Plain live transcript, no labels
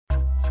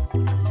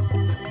SportsPro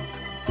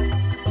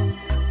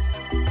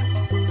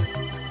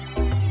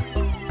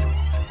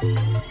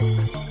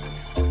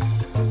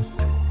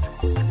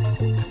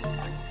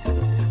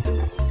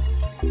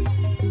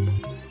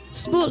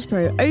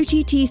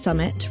OTT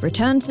Summit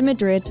returns to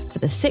Madrid for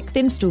the 6th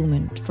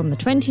instalment from the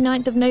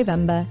 29th of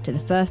November to the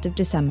 1st of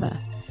December.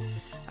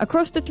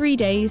 Across the 3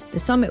 days, the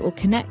summit will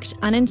connect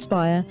and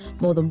inspire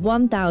more than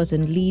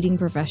 1,000 leading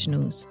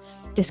professionals,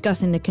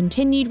 discussing the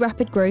continued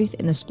rapid growth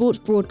in the sports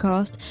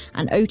broadcast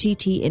and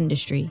OTT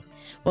industry,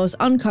 whilst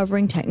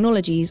uncovering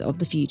technologies of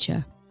the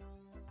future.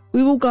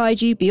 We will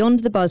guide you beyond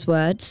the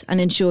buzzwords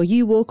and ensure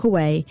you walk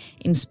away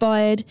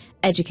inspired,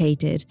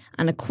 educated,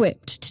 and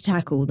equipped to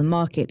tackle the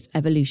market's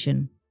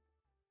evolution.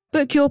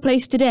 Book your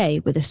place today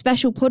with a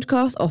special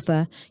podcast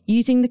offer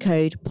using the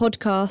code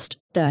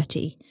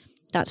PODCAST30.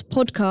 That's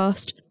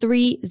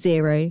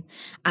podcast30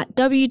 at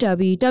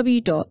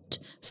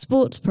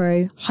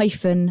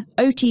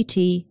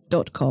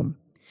www.sportspro-ott.com.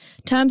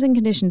 Terms and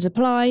conditions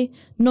apply,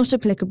 not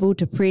applicable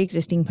to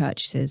pre-existing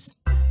purchases.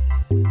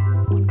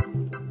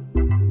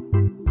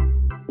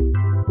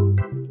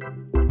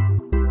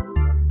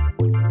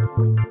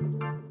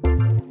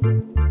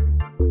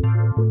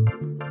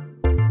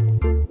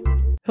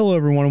 Hello,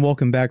 everyone, and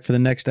welcome back for the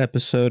next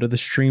episode of the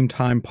Stream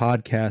Time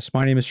Podcast.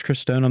 My name is Chris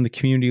Stone. I'm the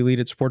community lead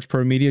at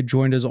SportsPro Media,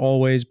 joined as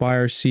always by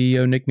our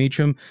CEO, Nick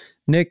Meacham.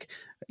 Nick,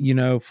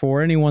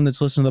 for anyone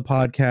that's listened to the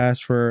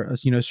podcast for a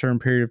certain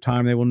period of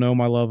time, they will know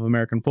my love of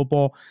American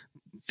football.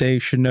 They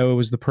should know it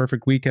was the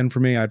perfect weekend for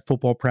me. I had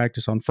football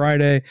practice on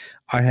Friday.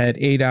 I had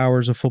 8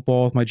 hours of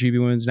football with my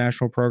GB Women's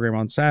National Program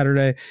on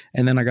Saturday,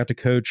 and then I got to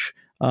coach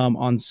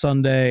on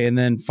Sunday, and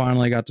then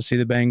finally got to see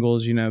the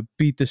Bengals,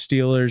 beat the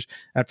Steelers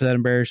after that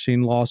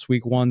embarrassing loss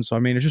week 1. So,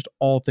 it's just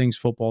all things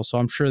football. So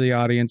I'm sure the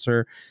audience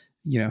are,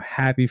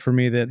 happy for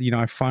me that,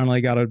 I finally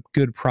got a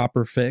good,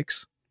 proper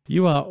fix.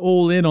 You are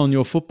all in on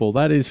your football.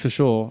 That is for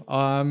sure.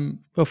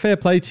 Well, fair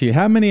play to you.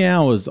 How many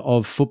hours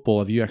of football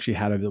have you actually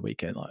had over the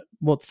weekend? Like,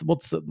 what's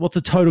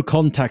the total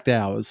contact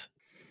hours?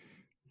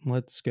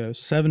 Let's go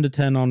 7 to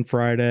 10 on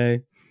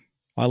Friday.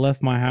 I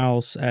left my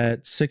house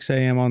at 6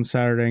 a.m. on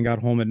Saturday and got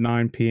home at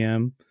 9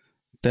 p.m.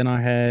 Then I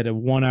had a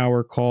 1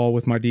 hour call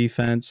with my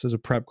defense as a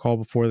prep call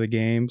before the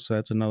game. So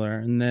that's another.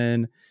 And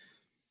then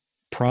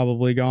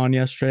probably gone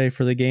yesterday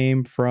for the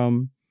game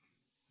from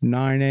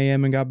 9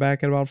 a.m. and got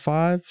back at about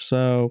 5.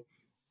 So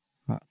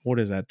what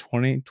is that?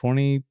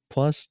 20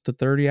 plus to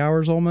 30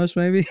 hours almost,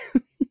 maybe.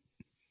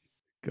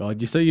 God,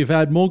 you say you've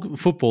had more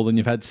football than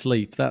you've had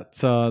sleep.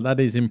 That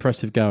is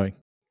impressive going.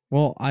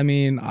 Well,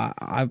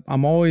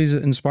 I'm always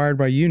inspired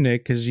by you,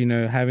 Nick, because,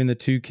 having the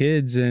 2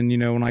 kids and,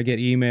 when I get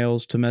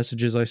emails to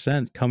messages I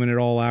sent coming at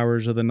all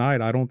hours of the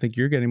night, I don't think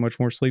you're getting much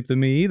more sleep than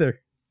me either.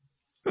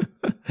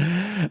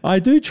 I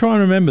do try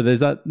and remember there's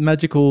that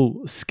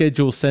magical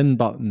schedule send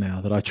button now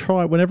that I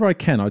try whenever I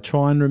can. I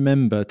try and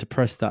remember to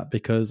press that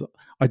because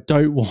I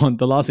don't want,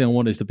 the last thing I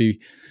want is to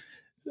be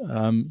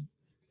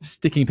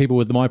sticking people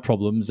with my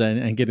problems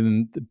and getting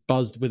them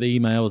buzzed with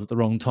emails at the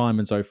wrong time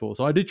and so forth.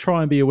 So I do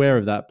try and be aware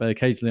of that, but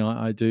occasionally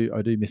I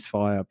do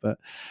misfire. But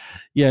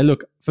yeah,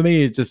 look, for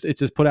me, it's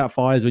just put out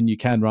fires when you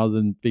can rather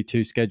than be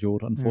too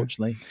scheduled,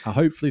 unfortunately.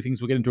 Hopefully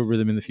things will get into a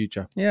rhythm in the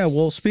future. Yeah,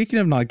 well, speaking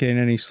of not getting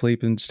any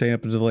sleep and staying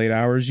up into the late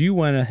hours, you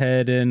went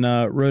ahead and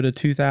wrote a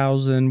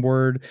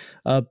 2,000-word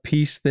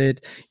piece that,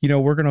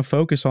 we're going to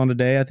focus on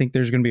today. I think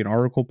there's going to be an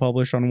article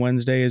published on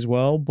Wednesday as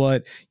well,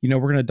 but, we're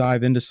going to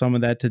dive into some of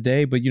that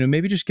today. But,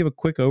 maybe just give a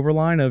quick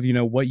overline of,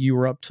 what you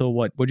were up till,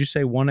 what'd you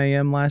say, 1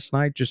 a.m. last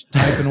night, just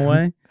typing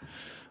away?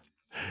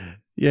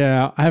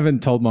 Yeah, I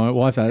haven't told my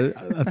wife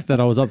that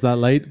I was up that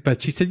late,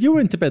 but she said, you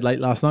went to bed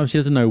late last night. She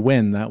doesn't know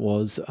when that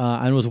was,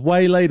 and it was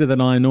way later than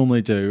I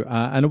normally do.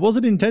 And it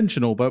wasn't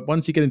intentional, but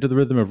once you get into the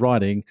rhythm of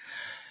writing,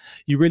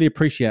 you really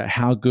appreciate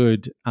how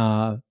good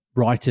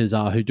writers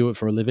are who do it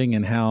for a living,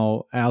 and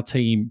how our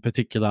team in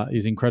particular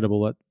is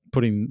incredible at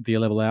putting the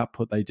level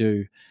output they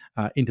do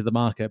into the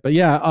market. But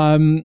yeah,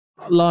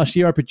 last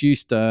year I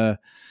produced a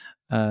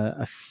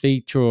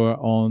feature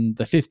on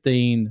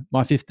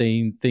my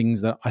 15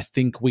 things that I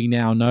think we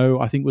now know,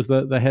 I think was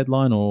the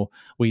headline, or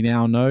we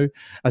now know,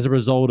 as a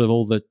result of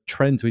all the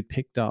trends we'd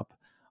picked up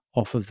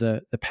off of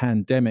the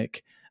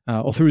pandemic,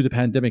 or through the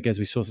pandemic, as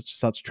we saw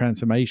such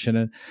transformation,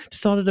 and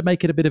decided to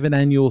make it a bit of an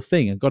annual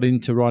thing, and got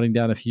into writing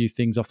down a few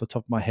things off the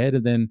top of my head.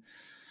 And then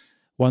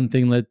one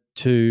thing led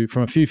to,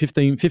 from a few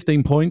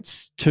 15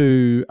 points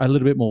to a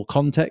little bit more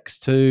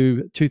context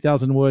to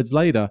 2,000 words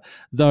later,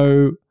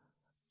 though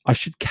I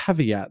should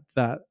caveat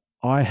that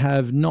I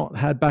have not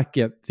had back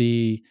yet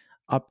the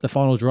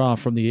final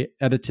draft from the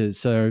editors.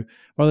 So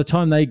by the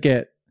time they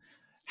get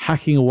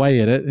hacking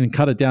away at it and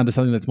cut it down to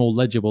something that's more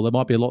legible, it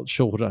might be a lot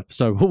shorter.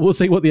 So we'll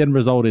see what the end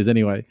result is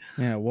anyway.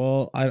 Yeah,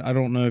 well, I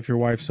don't know if your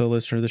wife's a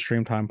listener to the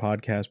Stream Time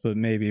podcast, but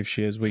maybe if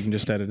she is, we can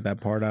just edit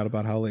that part out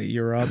about how late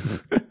you're up.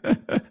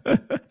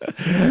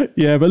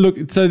 Yeah, but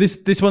look, so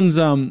this one's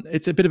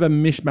it's a bit of a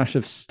mishmash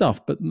of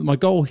stuff, but my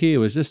goal here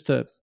was just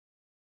to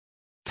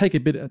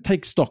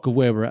take stock of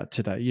where we're at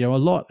today. A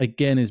lot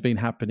again has been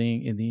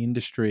happening in the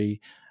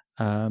industry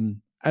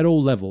at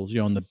all levels,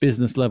 on the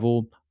business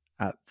level,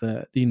 at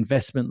the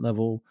investment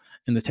level,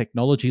 in the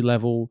technology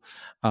level,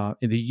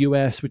 in the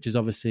US, which is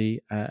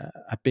obviously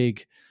a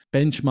big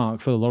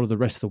benchmark for a lot of the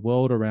rest of the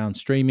world around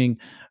streaming,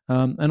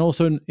 and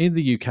also in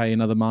the UK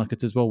and other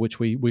markets as well, which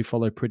we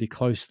follow pretty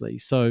closely.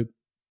 So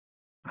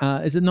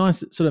it's a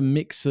nice sort of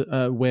mix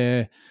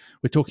where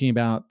we're talking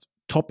about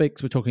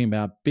topics, we're talking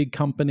about big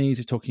companies,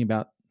 we're talking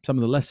about some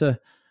of the lesser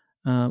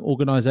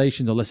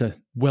organizations or lesser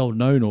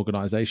well-known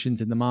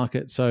organizations in the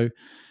market. So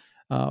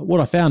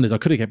what I found is I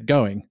could have kept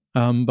going,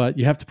 but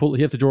you have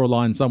to draw a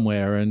line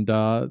somewhere, and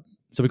so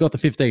we got to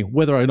 15.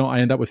 Whether or not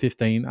I end up with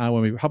 15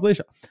 when we publish,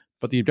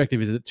 but the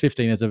objective is that it's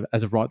 15 as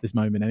of right this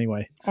moment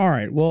anyway. All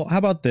right. Well, how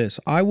about this?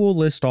 I will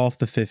list off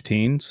the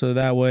 15. So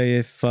that way,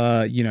 if,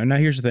 now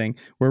here's the thing.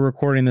 We're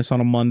recording this on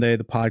a Monday.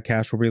 The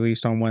podcast will be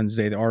released on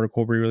Wednesday. The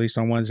article will be released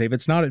on Wednesday. If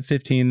it's not at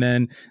 15,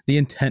 then the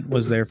intent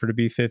was there for it to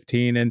be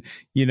 15. And,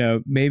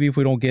 maybe if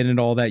we don't get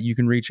into all that, you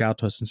can reach out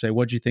to us and say,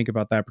 what'd you think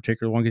about that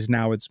particular one? Because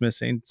now it's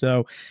missing.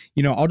 So,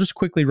 I'll just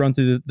quickly run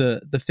through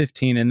the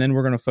 15, and then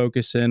we're going to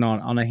focus in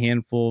on a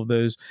handful of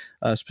those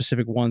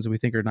specific ones that we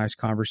think are nice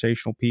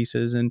conversational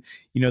pieces. And,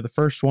 the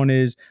first one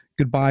is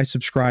goodbye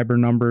subscriber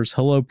numbers,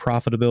 hello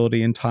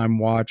profitability and time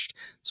watched.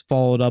 It's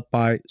followed up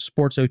by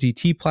sports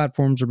OTT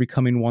platforms are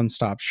becoming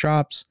one-stop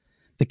shops.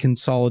 The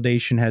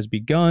consolidation has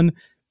begun.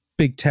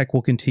 Big tech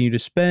will continue to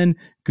spend.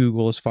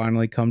 Google has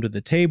finally come to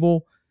the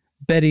table.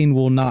 Betting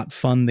will not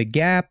fund the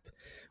gap.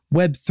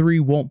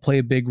 Web3 won't play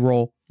a big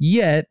role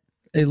yet,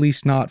 at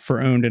least not for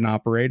owned and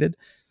operated.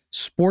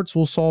 Sports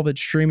will solve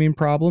its streaming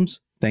problems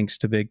thanks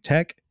to big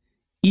tech.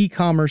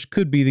 E-commerce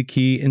could be the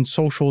key, and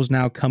social is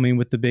now coming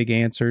with the big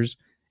answers.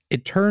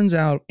 It turns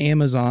out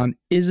Amazon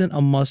isn't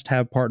a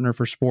must-have partner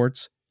for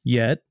sports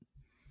yet.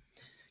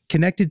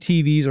 Connected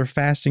TVs are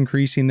fast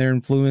increasing their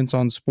influence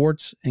on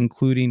sports,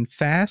 including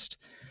fast.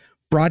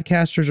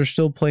 Broadcasters are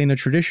still playing a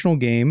traditional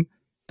game.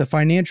 The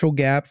financial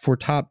gap for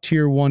top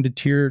tier 1 to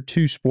tier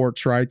 2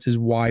 sports rights is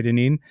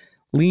widening.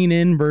 Lean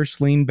in versus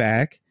lean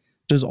back.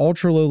 Does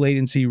ultra low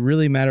latency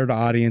really matter to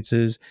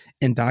audiences?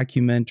 And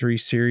documentary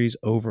series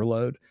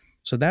overload.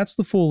 So that's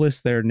the full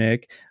list there,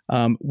 Nick.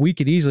 We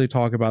could easily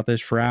talk about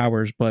this for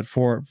hours, but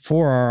for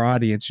our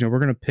audience, we're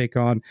going to pick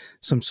on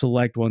some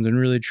select ones and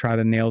really try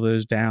to nail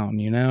those down.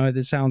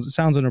 It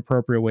sounds an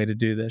appropriate way to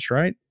do this,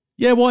 right?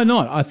 Yeah, why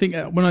not? I think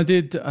when I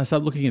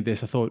started looking at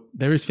this, I thought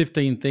there is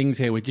 15 things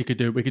here which we could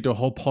do a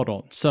whole pod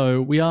on.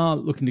 So we are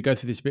looking to go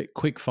through this a bit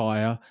quick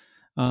fire,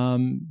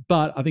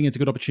 but I think it's a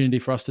good opportunity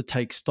for us to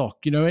take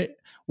stock. A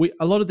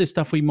lot of this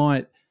stuff we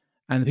might,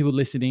 and the people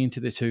listening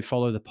to this who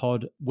follow the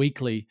pod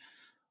weekly,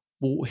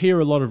 we'll hear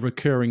a lot of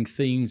recurring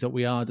themes that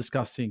we are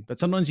discussing, but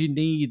sometimes you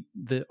need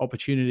the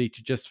opportunity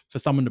for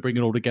someone to bring it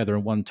all together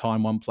in one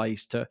time, one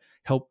place to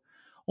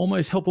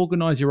almost help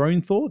organize your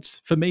own thoughts.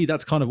 For me,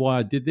 that's kind of why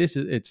I did this.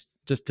 It's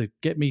just to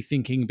get me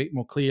thinking a bit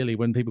more clearly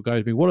when people go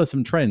to me, what are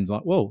some trends?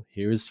 Like, well,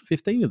 here is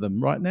 15 of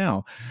them right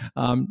now.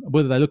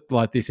 Whether they look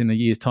like this in a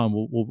year's time,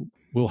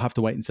 we'll have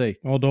to wait and see.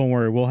 Well, don't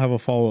worry. We'll have a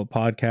follow-up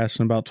podcast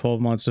in about 12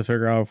 months to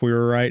figure out if we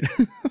were right.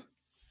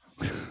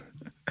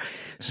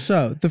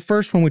 So the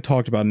first one we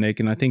talked about, Nick,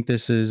 and I think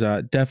this is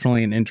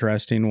definitely an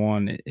interesting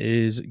one,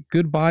 is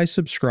goodbye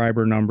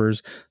subscriber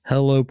numbers,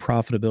 hello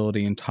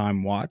profitability and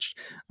time watched.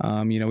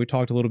 We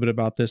talked a little bit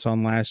about this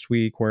on last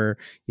week where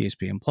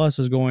ESPN Plus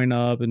is going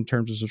up in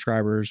terms of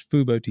subscribers,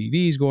 Fubo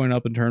TV is going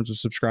up in terms of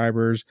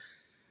subscribers,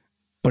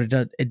 but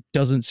it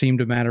doesn't seem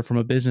to matter from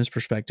a business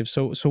perspective.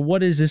 So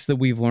what is this that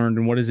we've learned,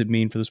 and what does it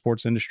mean for the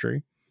sports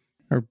industry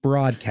or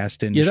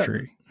broadcast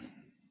industry?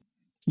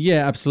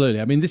 Yeah,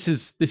 absolutely. I mean, this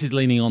is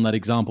leaning on that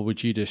example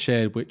which you just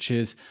shared, which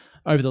is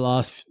over the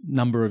last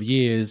number of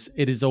years,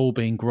 it has all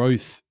been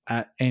growth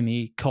at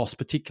any cost,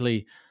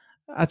 particularly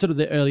at sort of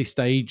the early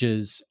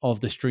stages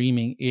of the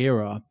streaming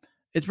era.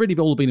 It's really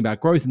all been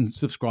about growth and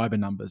subscriber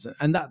numbers.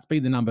 And that's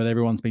been the number that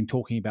everyone's been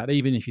talking about,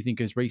 even if you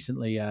think as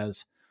recently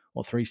as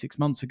 3-6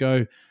 months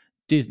ago,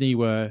 Disney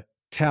were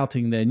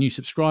touting their new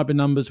subscriber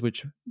numbers,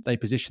 which they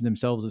positioned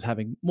themselves as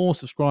having more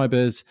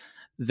subscribers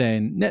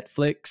than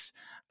Netflix,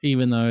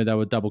 even though they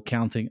were double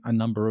counting a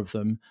number of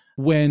them,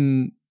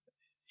 when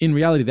in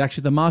reality,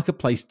 the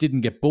marketplace didn't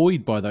get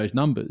buoyed by those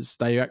numbers.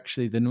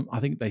 I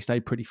think they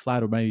stayed pretty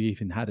flat or maybe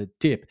even had a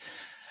dip.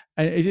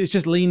 And it's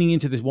just leaning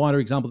into this wider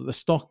example that the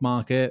stock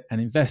market and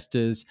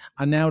investors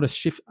are now at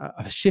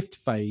a shift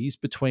phase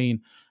between,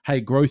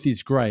 hey, growth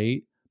is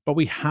great, but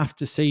we have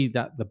to see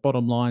that the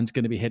bottom line is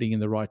going to be heading in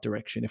the right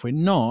direction. If we're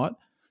not,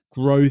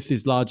 growth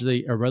is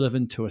largely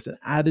irrelevant to us. And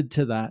added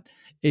to that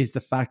is the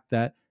fact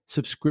that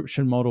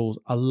subscription models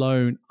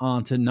alone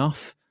aren't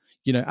enough.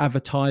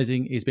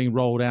 Advertising is being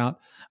rolled out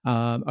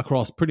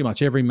across pretty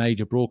much every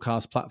major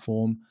broadcast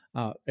platform,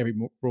 every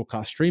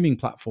broadcast streaming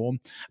platform,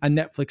 and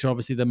Netflix are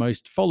obviously the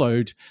most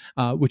followed,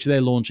 which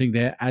they're launching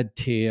their ad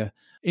tier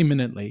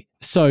imminently.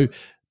 So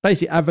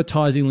basically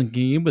advertising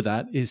linking in with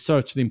that is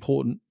such an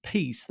important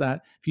piece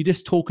that if you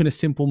just talk in a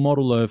simple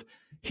model of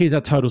here's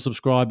our total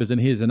subscribers and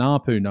here's an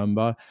ARPU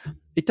number,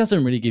 it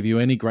doesn't really give you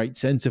any great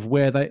sense of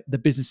where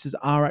the businesses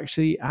are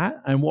actually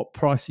at and what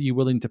price are you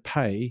willing to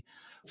pay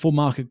for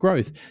market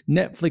growth.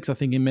 Netflix, I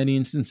think in many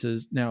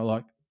instances now,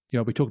 like, we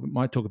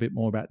might talk a bit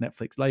more about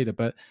Netflix later,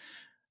 but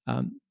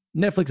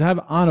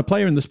Netflix aren't a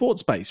player in the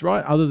sports space,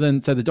 right? Other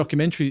than, say, the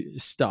documentary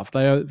stuff,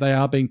 they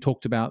are being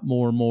talked about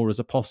more and more as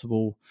a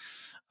possible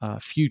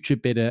future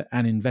bidder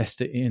and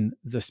investor in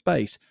the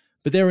space.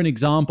 But they're an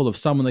example of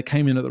someone that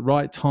came in at the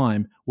right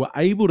time, were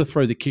able to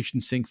throw the kitchen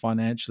sink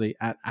financially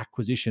at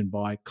acquisition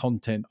by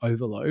content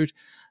overload,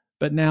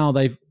 but now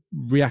they've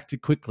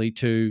reacted quickly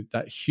to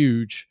that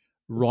huge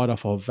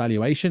write-off of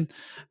valuation,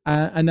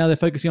 and now they're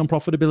focusing on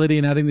profitability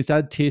and adding this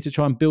ad tier to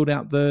try and build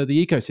out the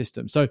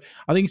ecosystem. So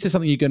I think it's just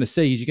something you're going to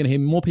see. You're going to hear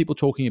more people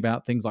talking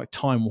about things like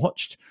time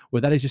watched,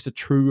 where that is just a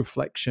true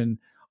reflection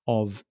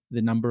of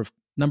the number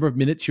of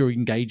minutes you're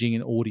engaging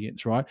in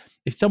audience, right?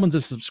 If someone's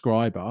a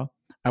subscriber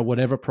at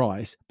whatever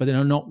price, but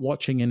they're not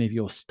watching any of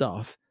your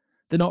stuff,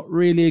 they're not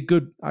really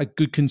a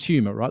good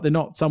consumer, right? They're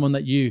not someone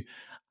that you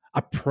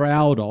are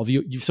proud of.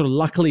 You've sort of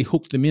luckily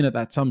hooked them in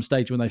at some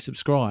stage when they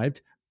subscribed,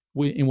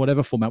 in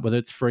whatever format, whether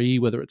it's free,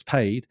 whether it's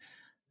paid.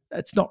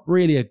 That's not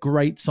really a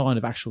great sign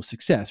of actual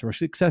success. Or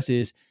success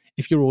is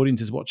if your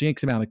audience is watching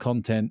X amount of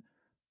content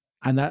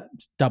and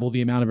that's double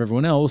the amount of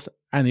everyone else,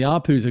 and the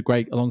ARPUs are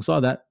great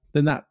alongside that,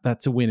 then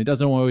that's a win. It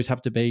doesn't always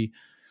have to be,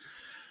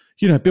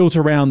 built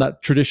around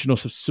that traditional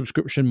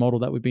subscription model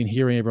that we've been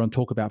hearing everyone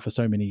talk about for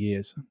so many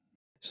years.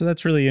 So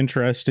that's really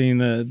interesting.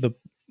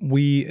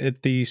 We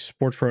at the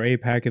Sports Pro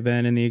APAC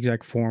event in the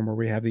exec forum, where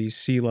we have these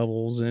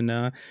C-levels in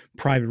a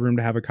private room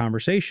to have a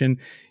conversation,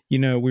 we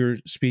were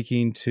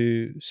speaking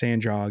to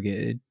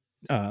Sanjog,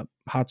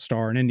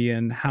 Hotstar in India,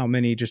 and how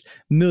many just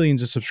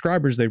millions of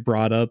subscribers they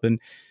brought up. And,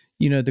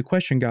 the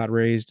question got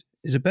raised,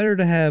 is it better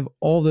to have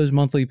all those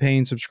monthly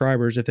paying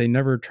subscribers if they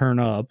never turn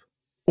up,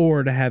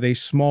 or to have a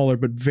smaller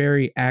but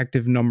very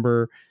active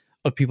number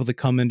of people that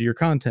come into your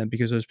content,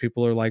 because those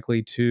people are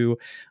likely to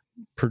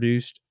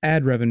produce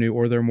ad revenue,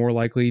 or they're more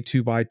likely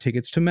to buy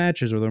tickets to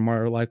matches, or they're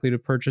more likely to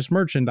purchase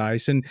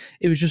merchandise? And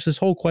it was just this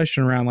whole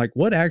question around, like,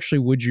 what actually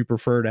would you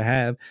prefer to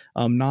have?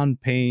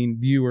 Non-paying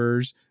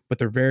viewers, but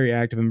they're very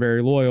active and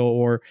very loyal,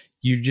 or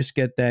you just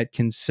get that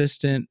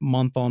consistent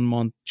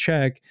month-on-month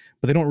check,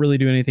 but they don't really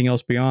do anything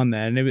else beyond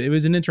that. And it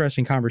was an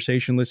interesting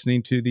conversation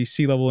listening to these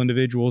C-level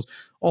individuals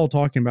all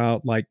talking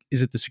about, like,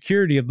 is it the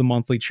security of the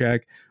monthly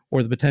check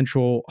or the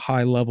potential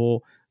high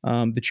level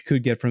that you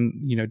could get from,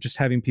 just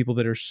having people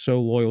that are so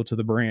loyal to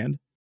the brand?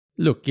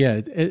 Look,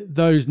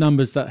 those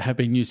numbers that have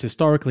been used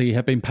historically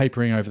have been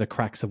papering over the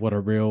cracks of what a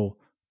real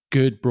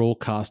good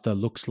broadcaster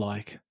looks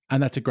like.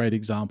 And that's a great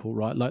example,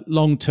 right? Like,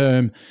 long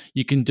term,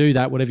 you can do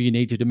that, whatever you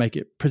need to make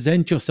it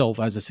present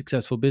yourself as a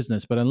successful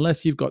business. But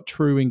unless you've got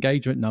true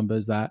engagement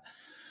numbers that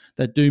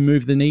do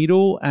move the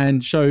needle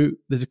and show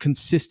there's a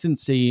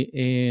consistency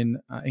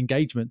in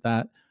engagement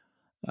that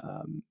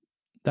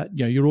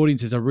your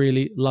audiences are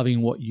really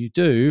loving what you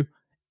do,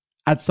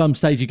 at some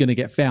stage you're going to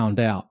get found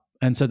out.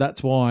 And so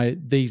that's why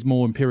these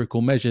more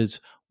empirical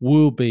measures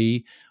will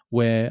be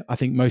where I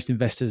think most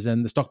investors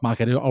and the stock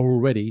market are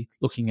already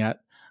looking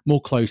at more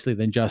closely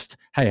than just,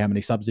 hey, how many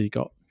subs have you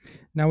got?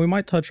 Now, we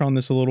might touch on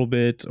this a little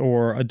bit,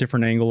 or a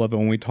different angle of it,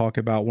 when we talk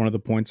about one of the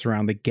points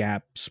around the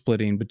gap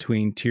splitting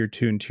between tier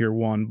 2 and tier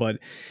 1. But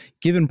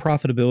given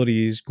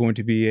profitability is going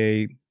to be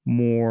a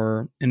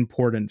more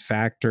important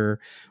factor,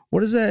 what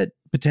does that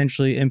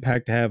potentially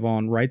impact to have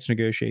on rights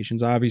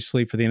negotiations?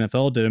 Obviously, for the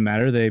NFL, it didn't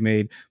matter. They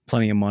made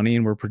plenty of money,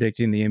 and we're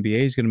predicting the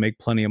NBA is going to make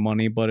plenty of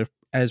money. But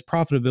as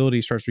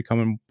profitability starts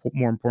becoming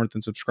more important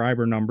than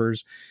subscriber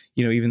numbers,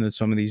 even though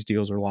some of these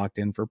deals are locked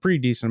in for a pretty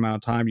decent amount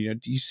of time,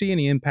 do you see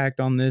any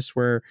impact on this,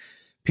 where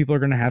people are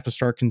going to have to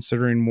start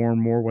considering more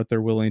and more what they're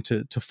willing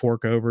to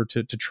fork over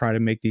to try to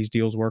make these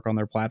deals work on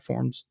their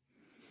platforms?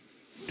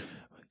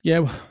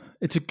 Yeah,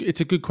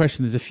 it's a good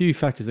question. There's a few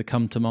factors that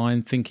come to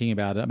mind thinking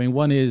about it. I mean,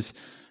 one is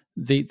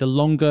the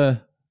longer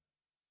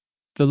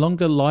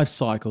life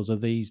cycles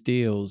of these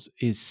deals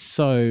is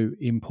so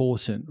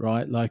important,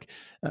 right? Like,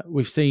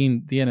 we've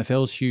seen the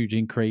NFL's huge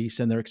increase,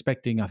 and they're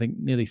expecting, I think,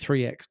 nearly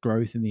 3x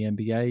growth in the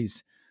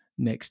NBA's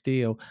next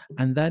deal,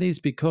 and that is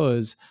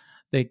because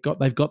they've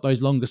got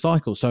those longer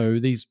cycles. So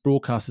these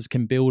broadcasters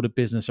can build a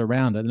business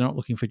around it. They're not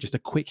looking for just a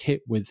quick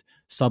hit with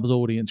subs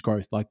audience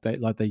growth like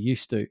they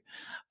used to.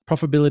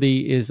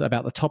 Profitability is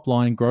about the top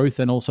line growth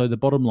and also the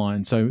bottom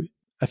line. So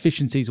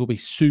efficiencies will be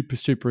super,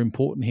 super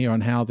important here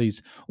on how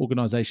these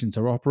organizations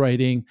are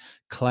operating.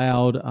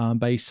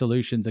 Cloud-based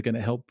solutions are going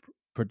to help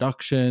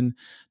production.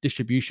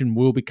 Distribution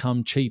will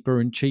become cheaper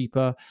and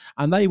cheaper,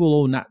 and they will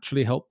all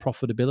naturally help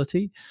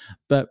profitability.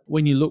 But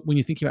when you're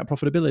thinking about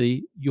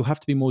profitability, you'll have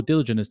to be more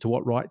diligent as to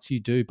what rights you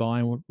do buy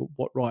and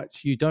what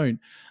rights you don't.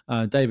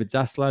 David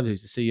Zaslav,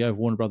 who's the CEO of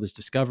Warner Brothers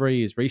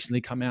Discovery, has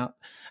recently come out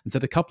and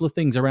said a couple of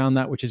things around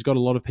that, which has got a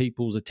lot of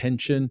people's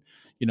attention.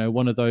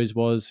 One of those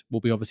was,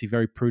 we'll be obviously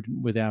very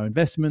prudent with our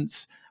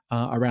investments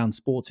around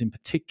sports in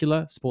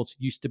particular. Sports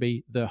used to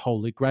be the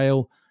holy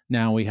grail.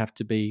 Now we have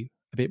to be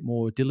a bit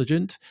more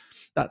diligent.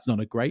 That's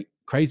not a great,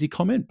 crazy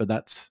comment, but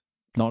that's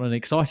not an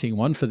exciting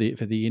one for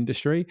the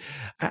industry.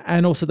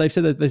 And also they've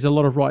said that there's a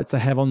lot of rights they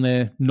have on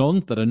their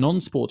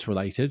non-sports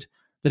related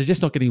that are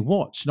just not getting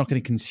watched, not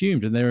getting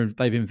consumed, and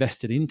they've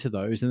invested into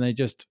those, and they're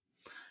just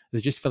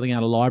filling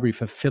out a library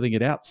for filling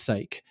it out's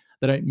sake.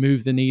 They don't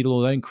move the needle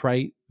or don't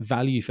create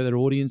value for their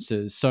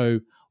audiences.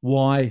 So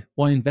why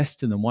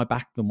invest in them? Why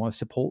back them? Why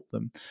support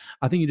them?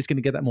 I think you're just going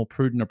to get that more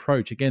prudent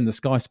approach. Again, the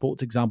Sky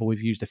Sports example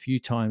we've used a few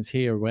times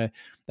here, where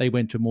they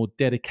went to a more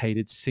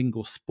dedicated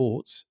single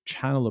sports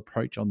channel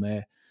approach on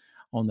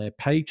their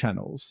pay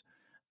channels.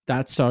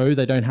 That's so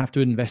they don't have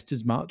to invest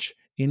as much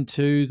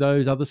into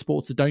those other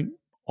sports that don't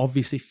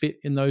obviously fit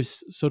in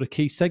those sort of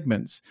key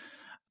segments,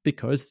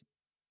 because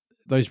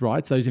those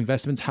rights, those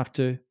investments have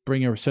to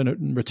bring a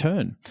certain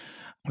return.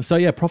 So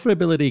yeah,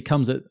 profitability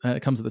comes at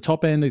the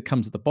top end, it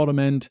comes at the bottom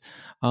end,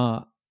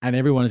 and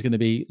everyone is going to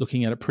be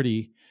looking at it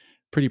pretty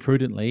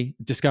prudently.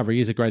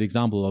 Discovery is a great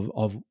example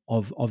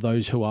of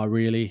those who are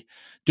really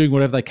doing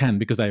whatever they can,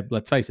 because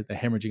let's face it, they're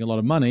hemorrhaging a lot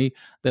of money.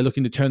 They're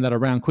looking to turn that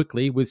around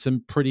quickly with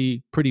some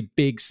pretty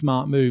big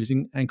smart moves,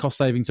 and cost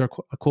savings are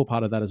a core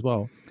part of that as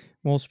well.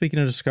 Well, speaking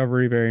of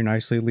Discovery, very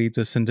nicely leads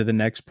us into the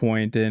next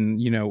point. And,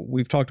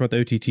 we've talked about the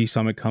OTT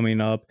Summit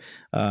coming up.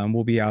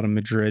 We'll be out in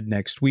Madrid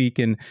next week.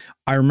 And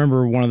I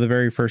remember one of the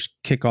very first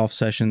kickoff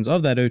sessions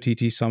of that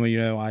OTT Summit,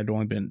 I'd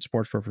only been in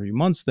sports for a few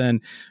months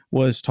then,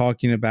 was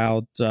talking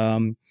about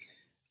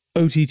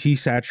OTT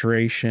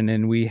saturation.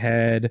 And we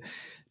had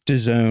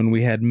DAZN,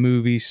 we had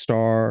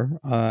Movistar,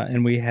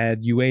 and we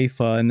had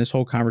UEFA, and this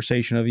whole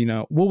conversation of,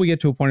 will we get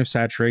to a point of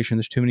saturation?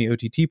 There's too many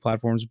OTT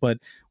platforms. But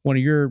one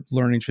of your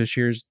learnings this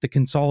year is the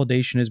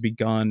consolidation has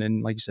begun.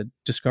 And like you said,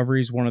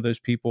 Discovery is one of those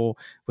people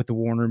with the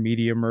Warner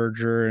Media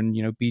merger and,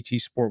 BT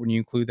Sport, when you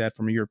include that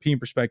from a European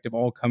perspective,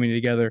 all coming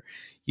together.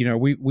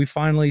 We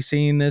finally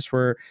seen this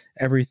where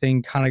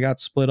everything kind of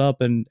got split up,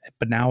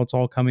 but now it's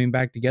all coming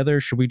back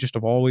together. Should we just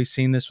have always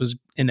seen this was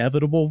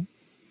inevitable?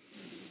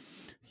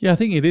 Yeah, I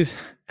think it is,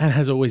 and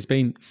has always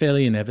been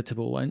fairly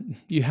inevitable. And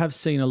you have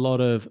seen a lot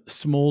of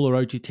smaller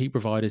OTT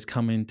providers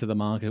come into the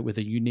market with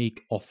a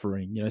unique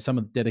offering. Some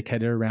are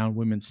dedicated around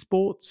women's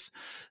sports,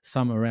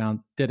 some around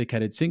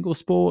dedicated single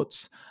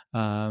sports,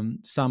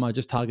 some are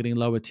just targeting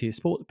lower tier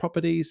sport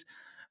properties.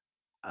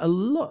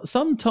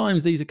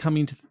 Sometimes these are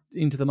coming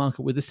into the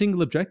market with a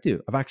single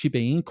objective of actually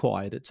being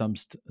acquired at some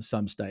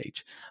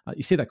stage.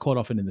 You see that quite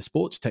often in the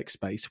sports tech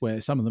space,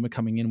 where some of them are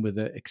coming in with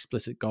an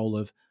explicit goal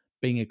of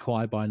being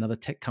acquired by another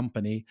tech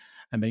company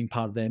and being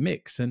part of their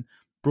mix. And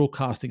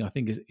broadcasting, I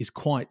think, is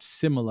quite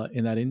similar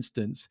in that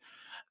instance.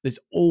 There's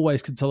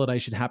always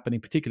consolidation happening,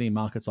 particularly in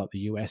markets like the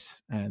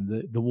US, and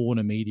the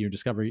Warner Media and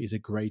Discovery is a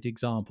great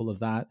example of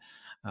that.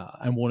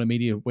 And Warner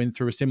Media went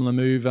through a similar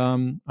move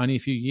only a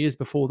few years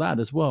before that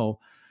as well.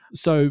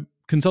 So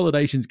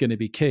consolidation is going to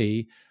be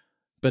key,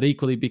 but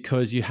equally,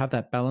 because you have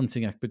that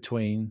balancing act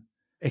between,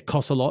 it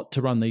costs a lot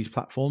to run these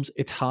platforms.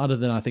 It's harder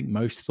than I think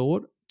most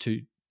thought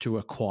to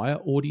acquire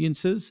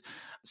audiences.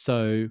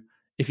 So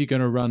if you're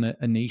going to run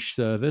a niche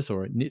service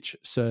or a niche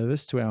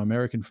service to our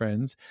American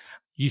friends,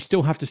 you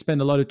still have to spend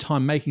a lot of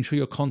time making sure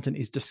your content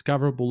is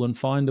discoverable and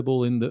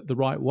findable in the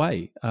right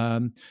way.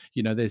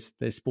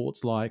 There's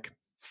sports like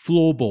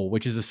floorball,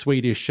 which is a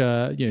Swedish,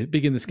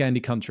 big in the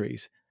Scandi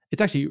countries.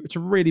 It's a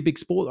really big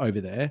sport over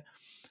there.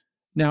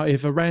 Now,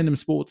 if a random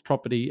sports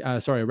property,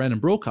 a random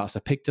broadcaster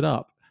picked it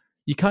up,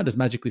 you can't just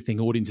magically think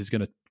audience is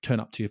going to turn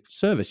up to your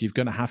service. You're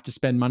going to have to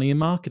spend money in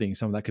marketing.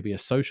 Some of that could be a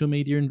social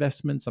media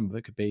investment. Some of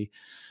it could be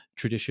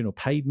traditional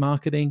paid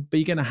marketing, but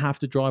you're going to have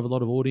to drive a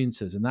lot of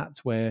audiences. And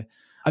that's where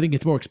I think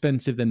it's more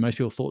expensive than most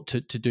people thought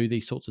to do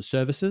these sorts of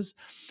services.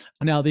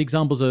 And now the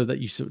examples are that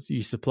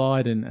you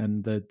supplied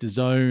and the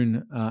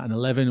DAZN and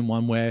 11 and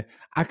one, where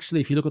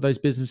actually, if you look at those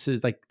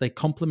businesses, they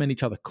complement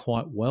each other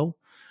quite well,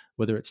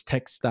 whether it's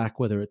tech stack,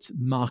 whether it's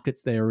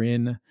markets they're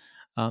in.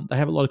 They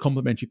have a lot of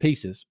complementary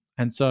pieces.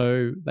 And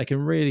so they can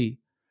really,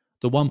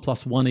 the 1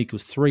 + 1 =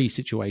 3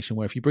 situation,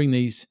 where if you bring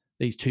these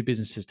two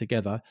businesses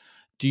together,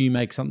 do you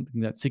make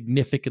something that's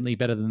significantly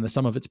better than the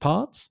sum of its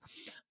parts?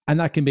 And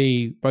that can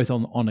be both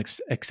on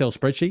Excel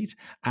spreadsheet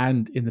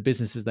and in the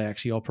businesses they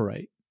actually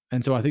operate.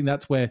 And so I think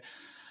that's where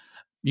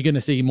you're going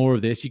to see more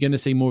of this. You're going to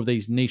see more of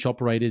these niche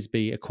operators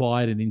be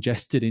acquired and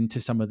ingested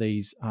into some of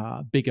these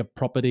bigger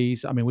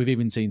properties. I mean, we've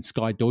even seen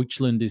Sky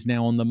Deutschland is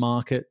now on the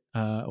market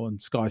on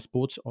Sky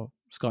Sports, or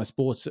Sky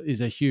Sports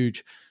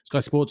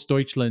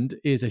Deutschland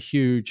is a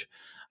huge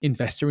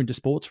investor into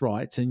sports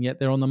rights, and yet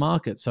they're on the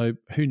market. So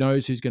who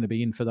knows who's going to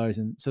be in for those?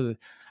 And so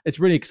it's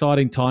a really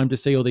exciting time to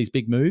see all these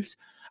big moves.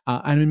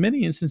 And in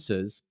many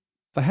instances,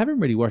 they haven't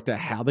really worked out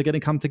how they're going to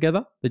come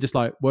together. They're just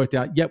like worked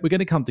out, we're going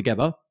to come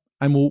together,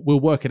 and we'll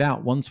work it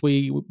out once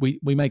we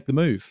make the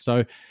move.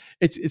 So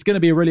it's going to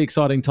be a really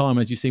exciting time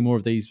as you see more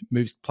of these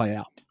moves play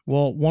out.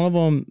 Well, one of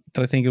them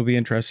that I think will be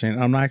interesting,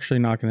 and I'm actually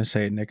not going to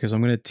say it, Nick, because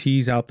I'm going to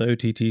tease out the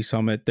OTT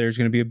Summit. There's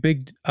going to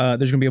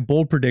be a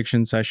bold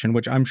prediction session,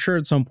 which I'm sure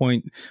at some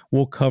point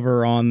we'll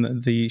cover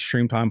on the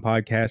Stream Time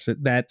podcast.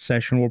 That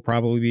session will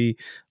probably be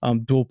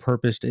dual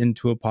purposed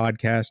into a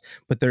podcast,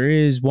 but there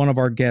is one of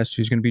our guests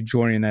who's going to be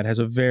joining that has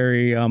a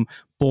very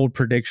bold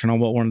prediction on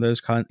what one of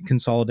those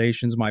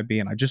consolidations might be,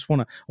 and I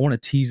want to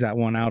tease that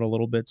one out a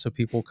little bit so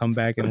people come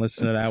back and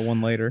listen to that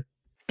one later.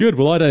 Good.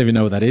 Well, I don't even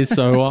know what that is,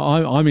 so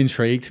I'm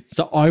intrigued.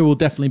 So I will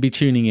definitely be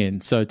tuning in,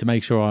 so to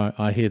make sure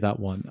I hear that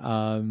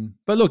one.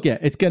 But look, yeah,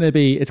 it's going to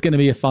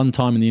be a fun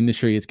time in the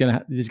industry. There's going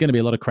to be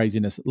a lot of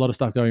craziness, a lot of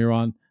stuff going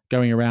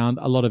around.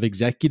 A lot of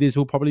executives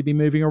will probably be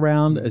moving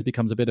around as it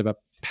becomes a bit of a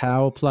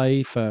power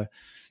play for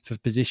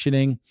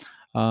positioning.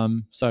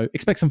 So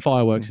expect some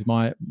fireworks is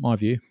my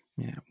view.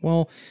 Yeah.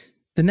 Well,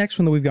 the next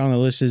one that we've got on the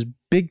list is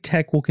big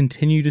tech will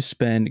continue to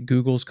spend.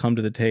 Google's come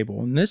to the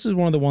table, and this is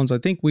one of the ones I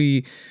think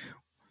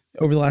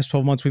over the last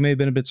 12 months, we may have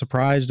been a bit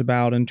surprised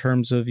about in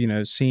terms of,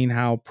 seeing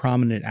how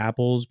prominent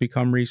Apple's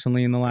become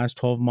recently in the last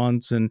 12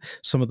 months and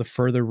some of the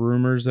further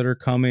rumors that are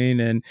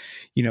coming. And,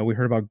 we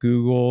heard about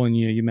Google, and,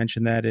 you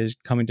mentioned that is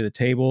coming to the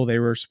table. They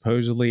were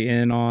supposedly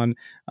in on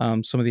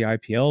some of the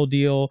IPL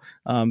deal,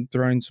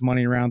 throwing some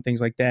money around, things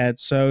like that.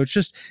 So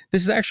this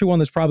is actually one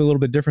that's probably a little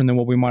bit different than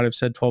what we might have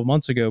said 12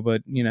 months ago,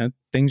 but,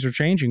 things are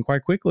changing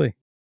quite quickly.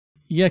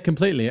 Yeah,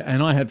 completely.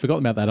 And I had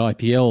forgotten about that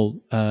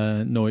IPL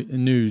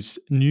news.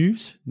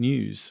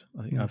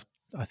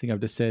 I think I've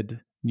just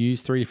said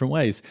news 3 different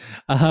ways,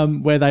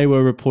 where they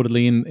were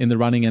reportedly in the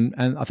running,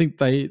 and I think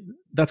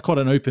that's quite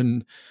an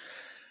open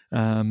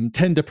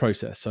tender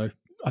process. So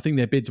I think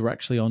their bids were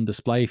actually on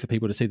display for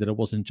people to see that it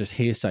wasn't just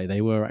hearsay. They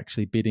were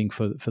actually bidding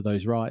for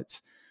those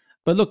rights.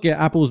 But look,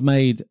 yeah, Apple's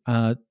made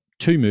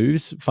 2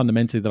 moves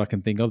fundamentally that I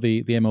can think of: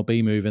 the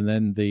MLB move and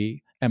then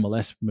the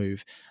MLS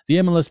move. The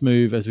MLS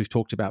move, as we've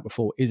talked about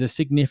before, is a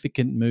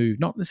significant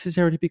move, not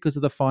necessarily because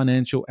of the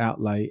financial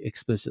outlay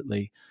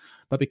explicitly,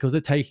 but because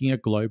they're taking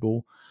it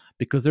global,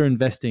 because they're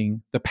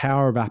investing the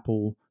power of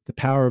Apple, the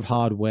power of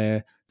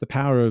hardware, the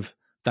power of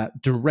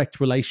that direct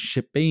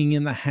relationship being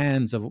in the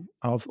hands of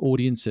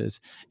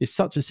audiences is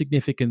such a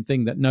significant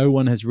thing that no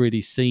one has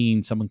really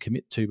seen someone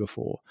commit to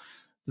before.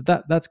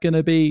 That's going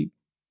to be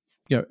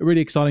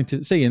really exciting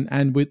to see.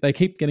 And they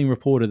keep getting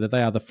reported that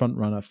they are the front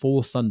runner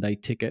for Sunday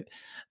Ticket,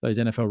 those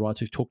NFL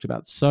rights we've talked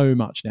about so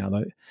much now,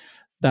 though,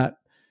 that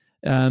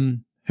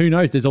who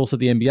knows? There's also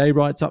the NBA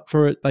rights up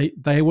for it.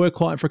 They were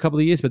quiet for a couple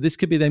of years, but this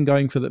could be them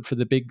going for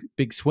the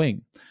big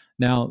swing.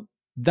 Now,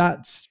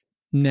 that's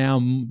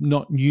now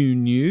not new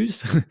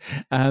news.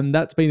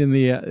 That's been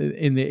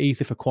in the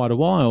ether for quite a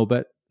while.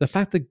 But the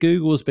fact that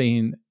Google's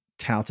been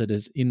touted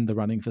as in the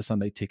running for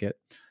Sunday Ticket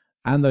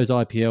and those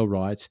IPL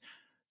rights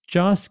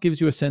just gives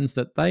you a sense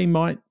that they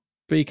might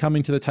be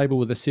coming to the table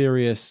with a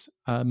serious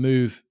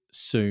move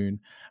soon,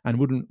 and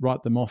wouldn't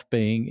write them off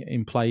being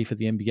in play for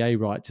the NBA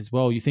rights as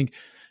well. You think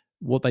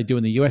what they do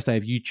in the US, they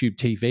have YouTube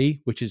TV,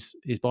 which is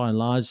by and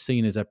large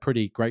seen as a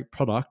pretty great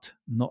product.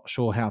 Not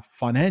sure how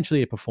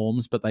financially it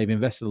performs, but they've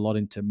invested a lot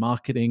into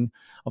marketing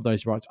of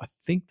those rights. I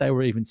think they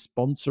were even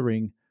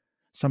sponsoring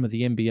some of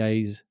the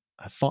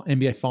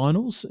NBA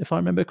finals, if I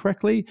remember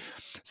correctly.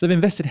 So they've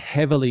invested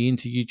heavily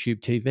into YouTube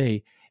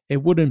TV.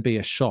 It wouldn't be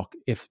a shock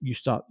if you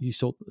saw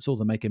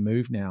them make a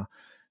move now.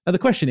 Now, the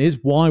question is,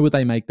 why would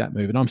they make that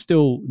move? And I'm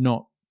still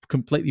not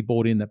completely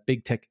bought in that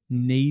big tech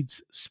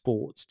needs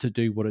sports to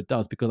do what it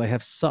does, because they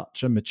have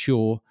such a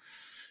mature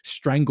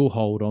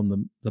stranglehold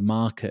on the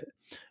market.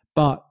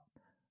 But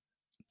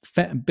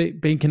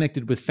being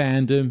connected with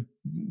fandom,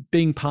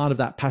 being part of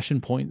that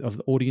passion point of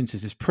the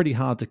audiences is pretty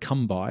hard to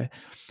come by.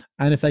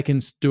 And if they can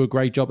do a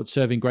great job at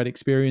serving great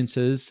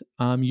experiences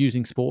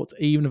using sports,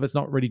 even if it's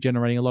not really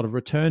generating a lot of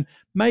return,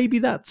 maybe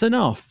that's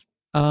enough.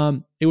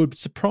 It would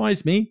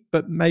surprise me,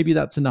 but maybe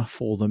that's enough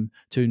for them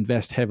to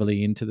invest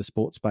heavily into the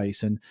sports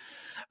space and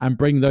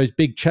bring those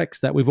big checks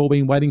that we've all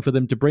been waiting for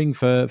them to bring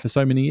for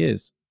so many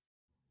years.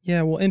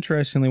 Yeah, well,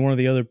 interestingly, one of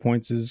the other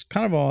points is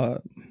kind of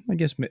I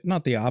guess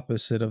not the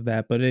opposite of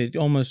that, but it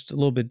almost a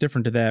little bit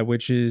different to that,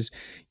 which is,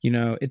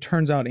 it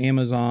turns out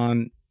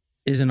Amazon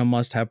isn't a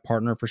must-have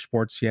partner for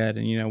sports yet.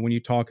 And, when you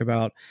talk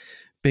about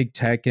big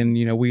tech, and,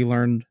 we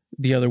learned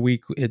the other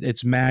week,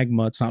 it's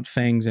Magma. It's not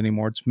Fangs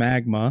anymore. It's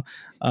Magma.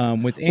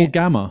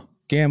 Gamma.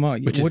 Gamma,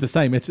 which is the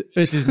same. It's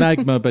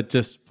Magma, but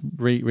just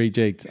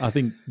rejigged. I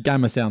think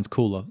Gamma sounds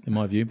cooler in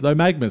my view, though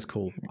Magma's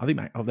cool. I think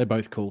they're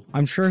both cool.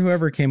 I'm sure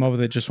whoever came up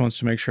with it just wants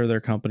to make sure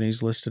their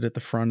company's listed at the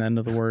front end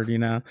of the word,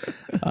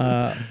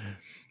 But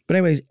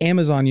anyways,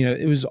 Amazon,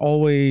 it was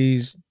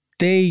always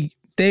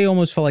they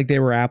almost felt like they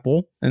were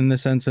Apple, in the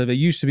sense of it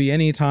used to be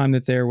any time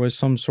that there was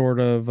some sort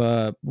of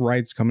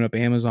rights coming up,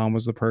 Amazon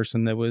was the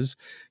person that was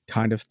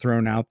kind of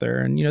thrown out there.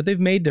 And, they've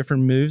made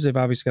different moves. They've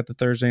obviously got the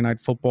Thursday Night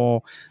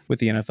Football with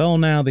the NFL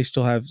now. They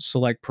still have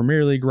select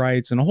Premier League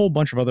rights and a whole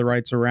bunch of other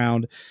rights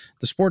around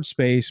the sports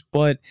space.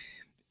 But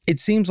it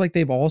seems like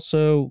they've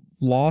also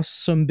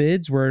lost some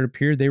bids where it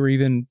appeared they were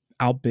even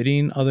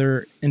outbidding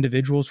other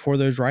individuals for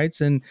those rights,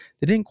 and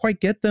they didn't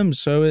quite get them.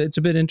 So it's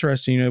a bit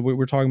interesting.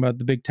 We're talking about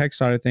the big tech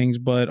side of things,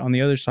 but on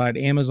the other side,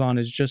 Amazon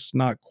is just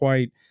not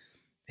quite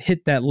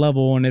hit that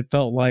level. And it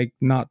felt like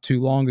not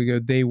too long ago,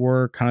 they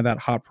were kind of that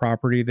hot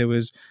property that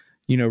was,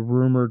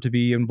 rumored to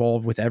be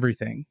involved with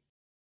everything.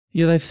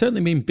 Yeah, they've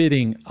certainly been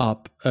bidding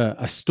up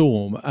a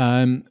storm.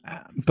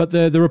 But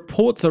the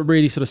reports that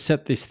really sort of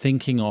set this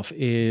thinking off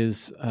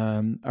is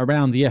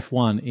around the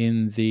F1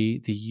 in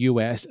the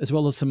US, as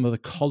well as some of the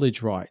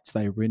college rights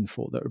they were in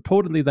for. That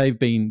reportedly they've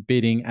been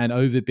bidding and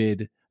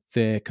overbid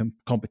their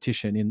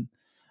competition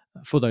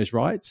for those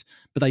rights,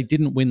 but they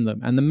didn't win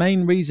them. And the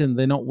main reason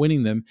they're not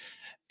winning them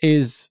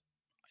is,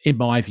 in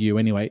my view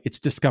anyway, it's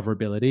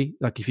discoverability.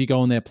 Like if you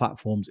go on their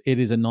platforms, it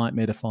is a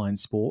nightmare to find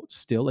sports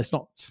still. It's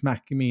not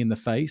smacking me in the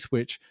face,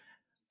 which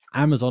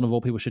Amazon of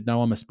all people should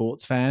know. I'm a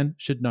sports fan,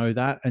 should know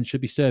that, and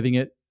should be serving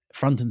it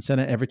front and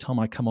center every time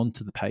I come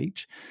onto the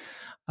page.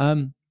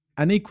 And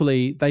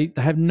equally, they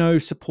have no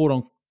support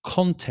on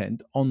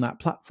content on that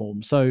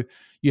platform. So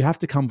you have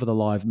to come for the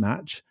live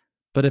match.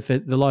 But if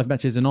the live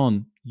match isn't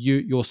on,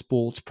 your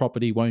sports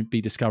property won't be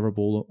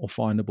discoverable or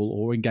findable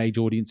or engage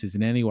audiences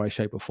in any way,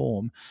 shape, or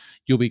form.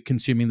 You'll be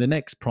consuming the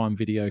next Prime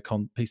Video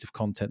piece of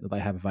content that they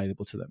have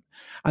available to them.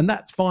 And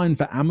that's fine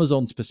for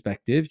Amazon's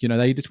perspective.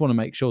 They just want to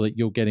make sure that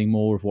you're getting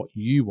more of what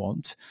you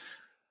want.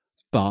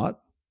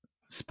 But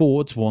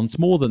sports wants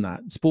more than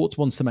that. Sports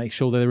wants to make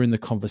sure that they're in the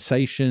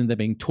conversation, they're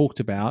being talked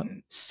about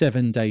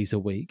 7 days a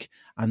week.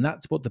 And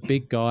that's what the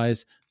big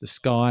guys, the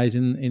Skies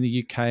in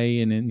the UK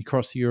and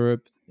across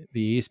Europe,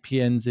 the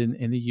ESPNs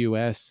in the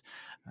US,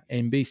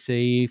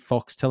 NBC,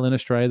 Foxtel in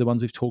Australia, the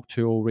ones we've talked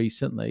to all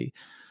recently,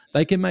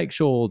 they can make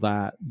sure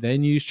that their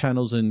news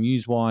channels and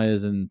news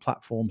wires and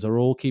platforms are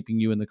all keeping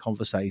you in the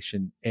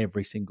conversation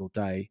every single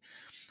day.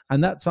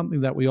 And that's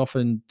something that we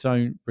often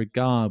don't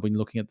regard when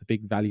looking at the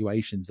big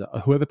valuations. That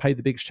whoever paid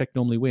the biggest check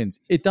normally wins.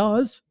 It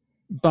does,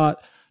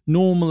 but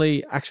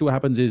normally actually what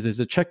happens is there's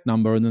a check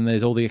number and then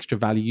there's all the extra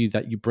value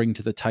that you bring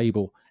to the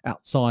table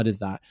outside of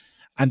that,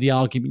 and the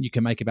argument you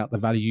can make about the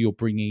value you're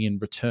bringing in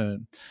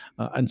return.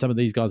 And some of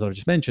these guys I've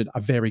just mentioned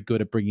are very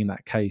good at bringing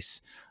that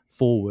case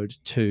forward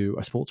to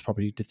a sports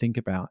property to think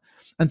about.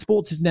 And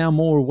sports is now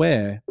more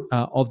aware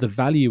of the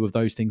value of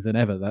those things than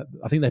ever. That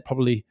I think they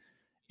probably,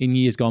 in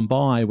years gone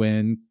by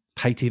when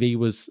pay TV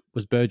was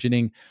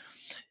burgeoning,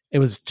 it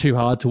was too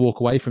hard to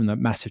walk away from that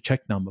massive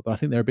check number. But I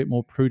think they're a bit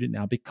more prudent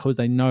now because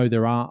they know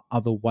there are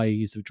other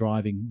ways of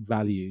driving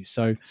value.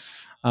 So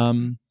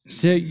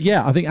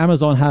yeah, I think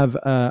Amazon have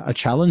a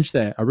challenge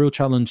there, a real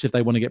challenge. If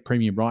they want to get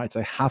premium rights,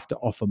 they have to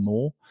offer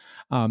more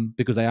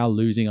because they are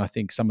losing, I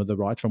think, some of the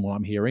rights from what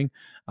I'm hearing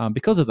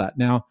because of that.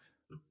 Now,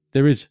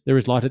 there is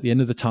light at the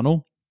end of the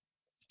tunnel.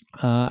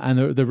 And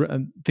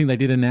the thing they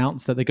did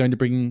announce that they're going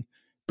to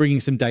bringing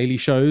some daily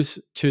shows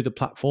to the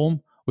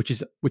platform, which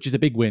is a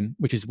big win,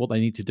 which is what they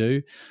need to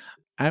do.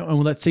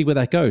 And let's see where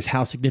that goes,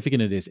 how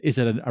significant it is. Is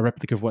it a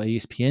replica of what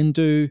ESPN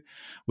do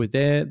with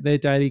their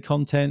daily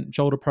content,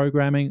 shoulder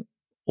programming,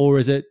 or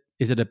is it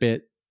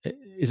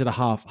a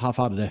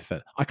half-hearted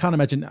effort? I can't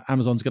imagine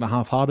Amazon's going to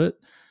half-heart it,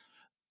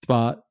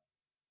 but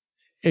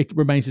it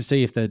remains to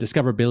see if the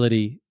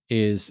discoverability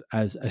is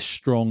as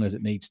strong as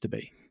it needs to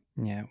be.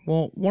 Yeah.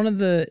 Well, one of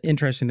the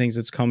interesting things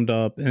that's come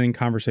up in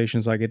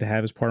conversations I get to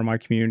have as part of my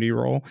community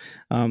role,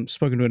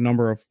 spoken to a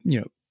number of,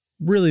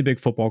 really big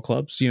football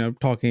clubs,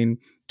 talking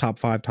top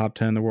 5, top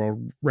 10 in the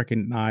world,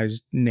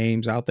 recognized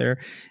names out there.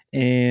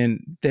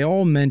 And they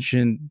all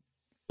mention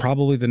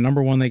probably the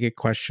number one they get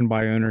questioned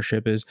by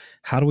ownership is,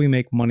 how do we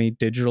make money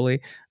digitally?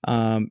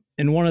 And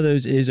one of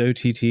those is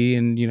OTT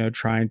and,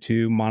 trying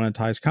to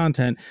monetize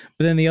content.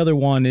 But then the other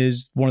one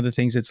is one of the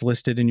things that's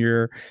listed in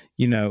your,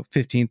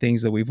 15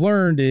 things that we've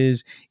learned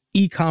is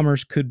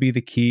e-commerce could be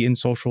the key, and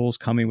socials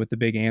coming with the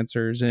big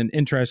answers. And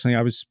interestingly,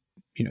 I was,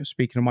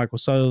 speaking to Michael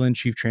Sutherland,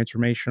 Chief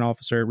Transformation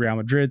Officer at Real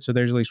Madrid. So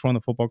there's at least one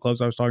of the football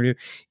clubs I was talking to.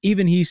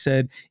 Even he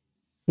said,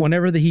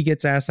 whenever he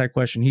gets asked that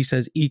question, he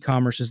says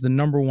e-commerce is the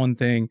number one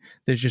thing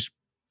that's just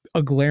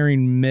a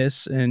glaring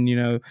miss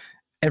in,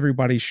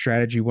 everybody's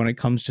strategy when it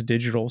comes to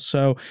digital.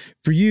 So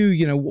for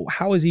you,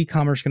 how is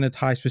e-commerce going to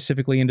tie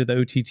specifically into the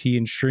OTT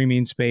and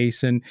streaming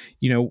space? And,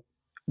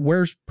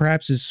 where's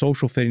perhaps is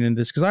social fitting in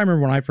this? Because I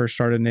remember when I first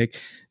started, Nick,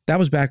 that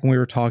was back when we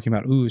were talking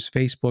about, is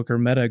Facebook or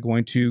Meta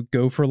going to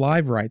go for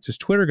live rights? Is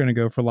Twitter going to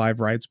go for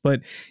live rights? But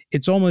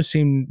it's almost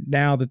seemed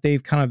now that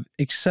they've kind of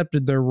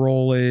accepted their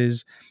role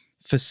as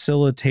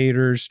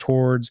facilitators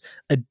towards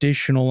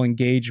additional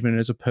engagement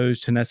as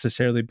opposed to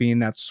necessarily being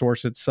that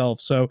source itself.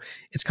 So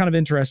it's kind of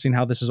interesting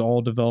how this has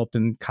all developed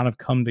and kind of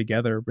come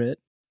together a bit.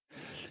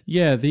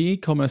 Yeah, the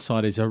e-commerce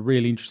side is a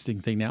really interesting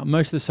thing now.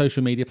 Most of the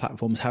social media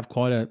platforms have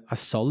quite a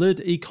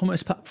solid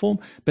e-commerce platform,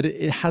 but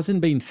it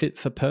hasn't been fit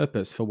for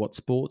purpose for what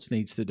sports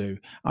needs to do.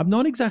 I'm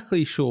not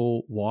exactly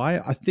sure why.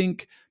 I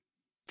think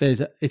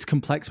it's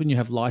complex when you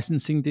have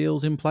licensing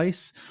deals in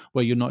place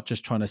where you're not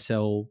just trying to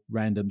sell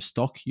random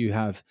stock. You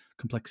have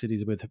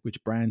complexities with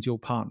which brands you're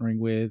partnering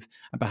with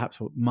and perhaps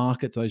what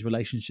markets those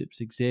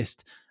relationships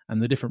exist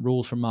and the different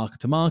rules from market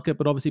to market.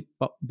 But obviously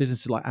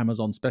businesses like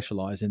Amazon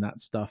specialize in that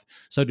stuff.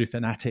 So do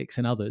Fanatics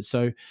and others.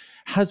 So it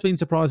has been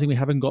surprising we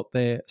haven't got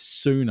there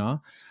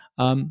sooner.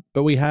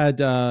 But we had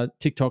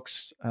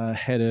TikTok's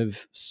head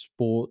of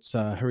sports,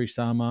 Harish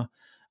Sama,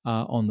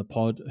 on the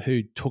pod,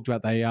 who talked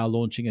about they are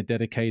launching a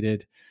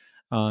dedicated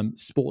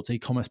sports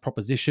e-commerce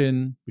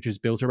proposition, which is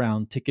built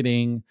around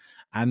ticketing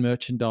and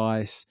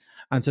merchandise.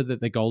 And so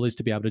that the goal is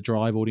to be able to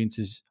drive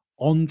audiences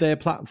on their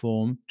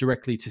platform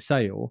directly to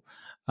sale,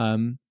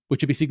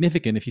 which would be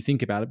significant if you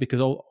think about it,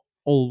 because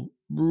all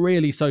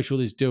really social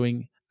is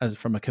doing as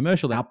from a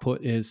commercial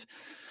output is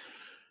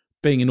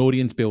being an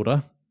audience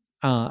builder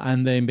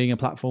and then being a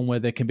platform where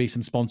there can be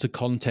some sponsored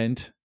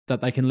content that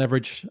they can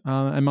leverage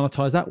and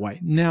monetize that way.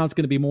 Now it's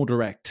going to be more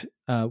direct,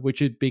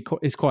 which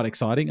is quite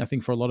exciting, I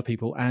think, for a lot of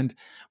people, and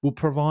will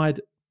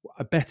provide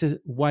a better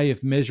way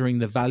of measuring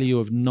the value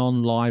of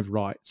non-live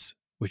rights,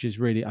 which is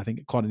really, I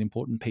think, quite an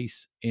important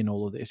piece in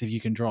all of this. If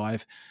you can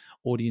drive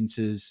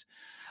audiences,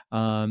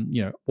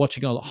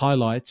 watching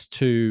highlights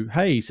to,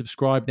 hey,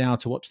 subscribe now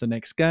to watch the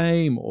next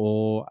game,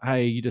 or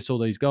hey, you just saw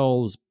these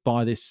goals,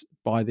 buy this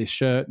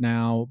shirt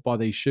now, buy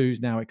these shoes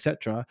now,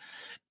 etc.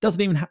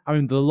 Doesn't even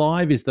own the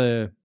live is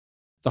the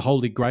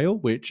holy grail,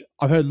 which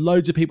I've heard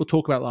loads of people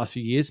talk about the last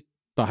few years,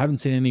 but I haven't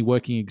seen any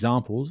working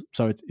examples.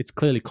 So it's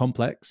clearly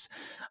complex.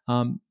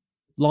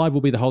 Live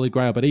will be the holy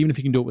grail, but even if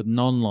you can do it with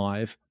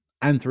non-live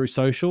and through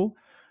social,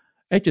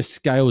 it just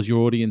scales your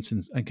audience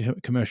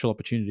and commercial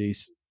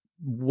opportunities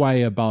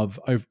way above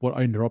what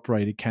owned or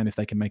operated can if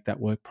they can make that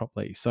work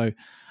properly. So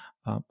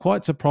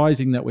quite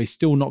surprising that we're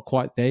still not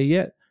quite there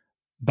yet.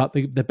 But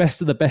the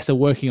best of the best are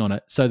working on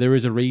it. So there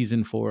is a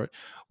reason for it.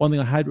 One thing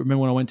I had,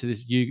 remember when I went to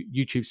this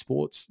YouTube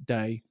Sports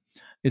Day,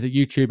 is that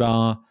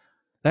YouTube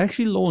they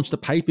actually launched a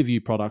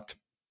pay-per-view product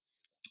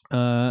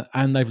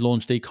and they've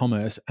launched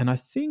e-commerce. And I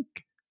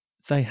think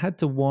they had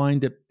to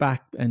wind it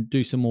back and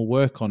do some more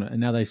work on it. And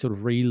now they sort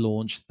of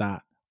relaunched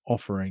that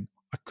offering.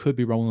 I could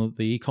be wrong with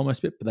the e-commerce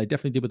bit, but they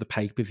definitely did with the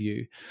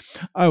pay-per-view.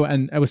 Oh,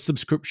 and it was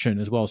subscription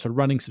as well. So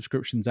running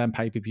subscriptions and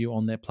pay-per-view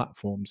on their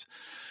platforms.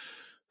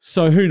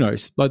 So who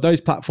knows? Like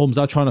those platforms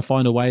are trying to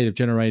find a way of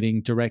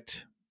generating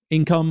direct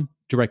income,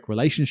 direct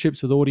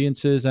relationships with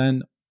audiences,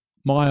 and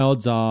my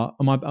odds are,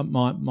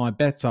 my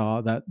bets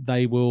are that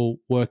they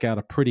will work out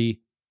a pretty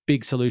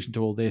big solution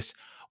to all this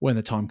when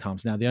the time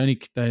comes. Now,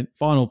 the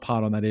final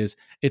part on that is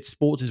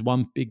sports is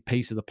one big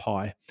piece of the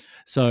pie.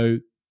 So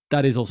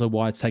that is also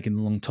why it's taken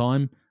a long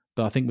time.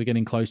 But I think we're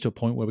getting close to a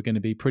point where we're going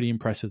to be pretty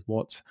impressed with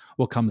what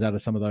comes out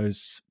of some of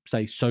those,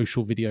 say,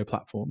 social video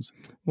platforms.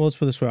 Well, let's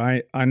put it this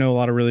way. I know a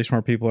lot of really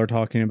smart people are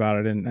talking about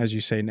it. And as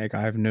you say, Nick, I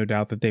have no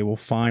doubt that they will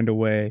find a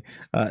way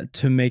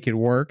to make it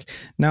work.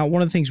 Now,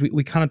 one of the things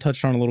we kind of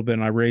touched on a little bit,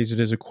 and I raised it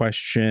as a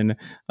question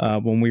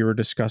when we were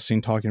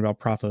talking about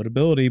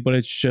profitability, but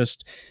it's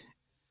just,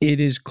 it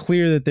is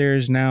clear that there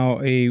is now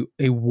a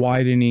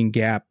widening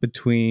gap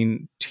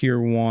between tier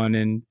 1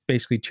 and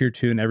basically tier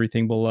 2 and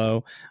everything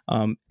below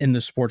in the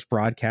sports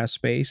broadcast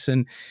space.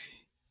 And,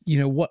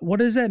 what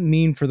does that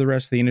mean for the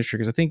rest of the industry?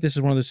 Because I think this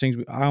is one of those things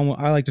I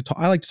like to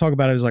talk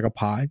about it as like a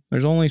pie.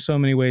 There's only so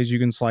many ways you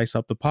can slice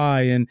up the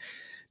pie. And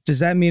does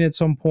that mean at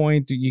some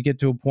point you get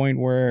to a point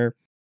where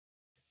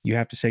you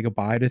have to say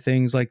goodbye to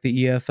things like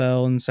the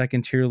EFL and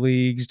second tier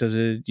leagues? Does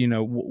it,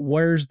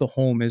 where's the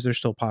home? Is there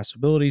still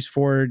possibilities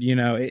for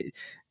it?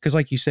 Because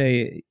like you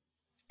say,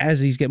 as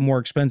these get more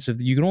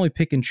expensive, you can only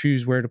pick and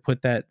choose where to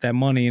put that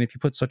money. And if you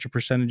put such a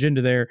percentage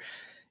into there,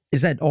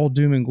 is that all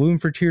doom and gloom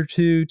for tier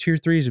 2, tier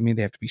 3s? I mean,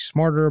 they have to be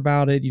smarter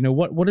about it.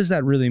 What does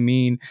that really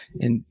mean?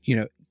 And,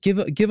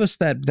 give us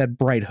that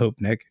bright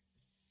hope, Nick.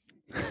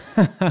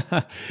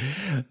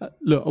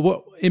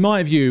 Look, in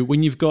my view,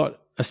 when you've got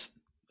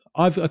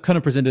I've kind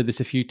of presented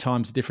this a few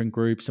times to different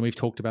groups, and we've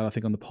talked about, I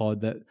think, on the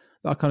pod, that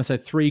I kind of say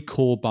 3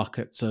 core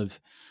buckets of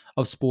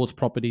sports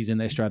properties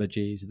and their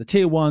strategies. The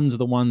tier 1s are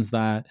the ones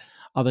that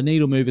are the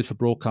needle movers for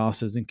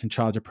broadcasters and can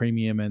charge a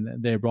premium,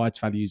 and their rights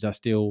values are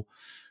still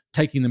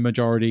taking the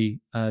majority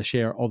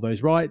share of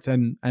those rights,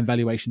 and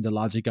valuations are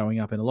largely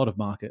going up in a lot of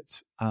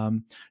markets.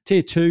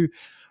 Tier 2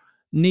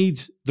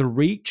 needs the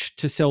reach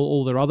to sell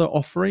all their other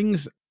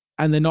offerings,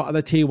 and they're not at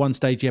the tier 1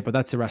 stage yet, but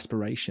that's their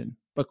aspiration.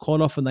 But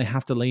quite often they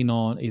have to lean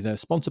on either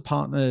sponsor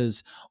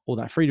partners or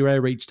that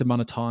free-to-air reach to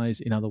monetize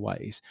in other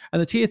ways.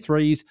 And the tier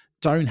 3s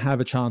don't have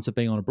a chance of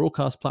being on a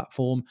broadcast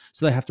platform,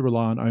 so they have to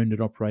rely on owned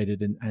and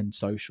operated and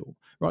social.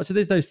 Right. So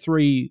there's those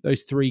three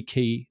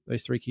key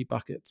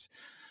buckets.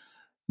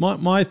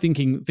 My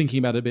thinking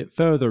about it a bit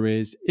further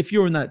is, if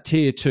you're in that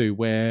tier 2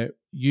 where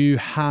you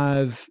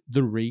have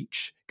the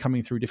reach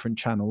coming through different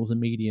channels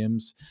and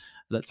mediums,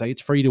 let's say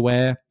it's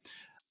free-to-air,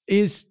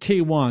 is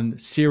tier 1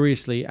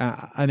 seriously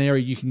an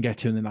area you can get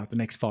to in the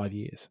next 5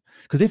 years?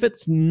 Because if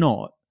it's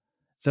not,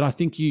 then I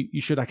think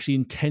you should actually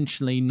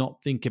intentionally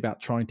not think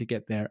about trying to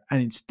get there,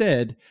 and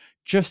instead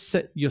just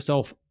set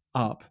yourself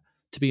up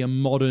to be a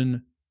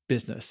modern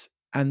business.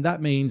 And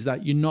that means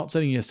that you're not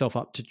setting yourself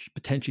up to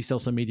potentially sell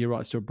some media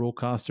rights to a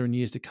broadcaster in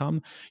years to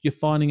come. You're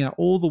finding out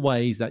all the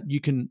ways that you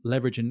can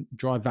leverage and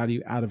drive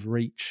value out of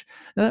reach.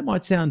 Now, that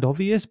might sound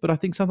obvious, but I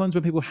think sometimes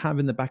when people have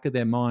in the back of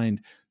their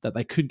mind that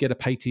they could get a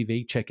pay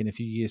TV check in a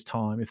few years'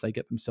 time if they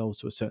get themselves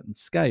to a certain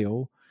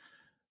scale,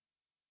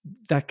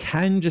 that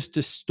can just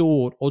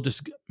distort or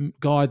just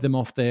guide them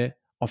off their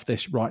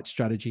right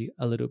strategy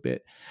a little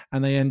bit.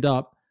 And they end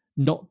up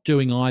not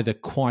doing either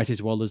quite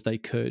as well as they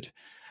could.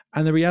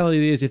 And the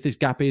reality is, if this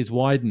gap is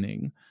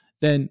widening,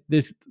 then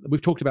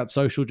we've talked about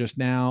social just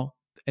now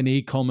and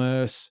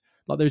e-commerce.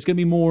 Like, there's going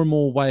to be more and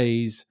more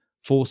ways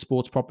for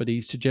sports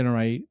properties to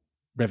generate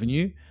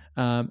revenue,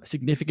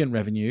 significant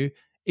revenue,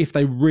 if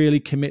they really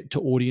commit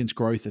to audience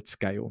growth at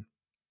scale.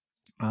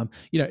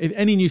 If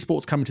any new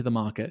sports come into the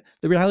market,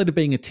 the reality of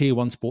being a tier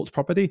one sports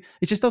property,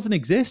 it just doesn't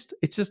exist.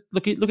 It's just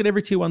look at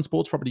every tier one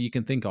sports property you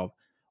can think of.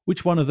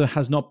 Which one of them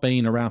has not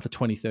been around for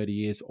 20, 30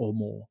 years or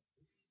more?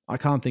 I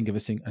can't think of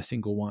a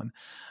single one.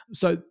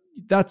 So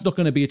that's not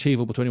going to be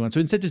achievable to anyone. So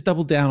instead, just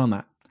double down on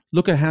that.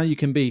 Look at how you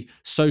can be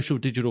social,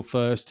 digital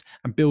first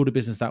and build a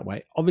business that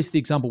way. Obviously, the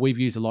example we've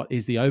used a lot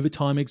is the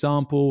Overtime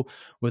example,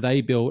 where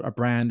they built a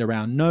brand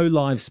around no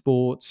live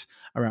sports,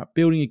 around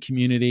building a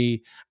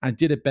community, and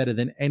did it better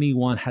than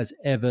anyone has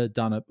ever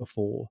done it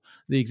before.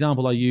 The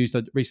example I used,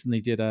 I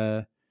recently did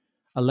a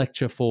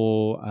lecture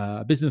for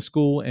a business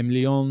school in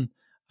Lyon,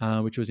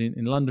 which was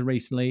in London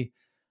recently.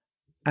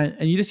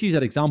 And you just use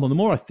that example. The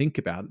more I think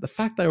about it, the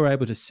fact they were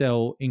able to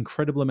sell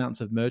incredible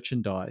amounts of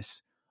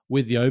merchandise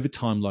with the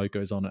Overtime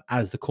logos on it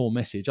as the core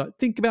message. I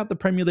think about the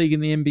Premier League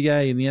and the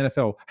NBA and the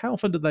NFL. How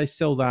often do they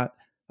sell that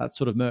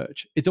sort of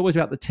merch? It's always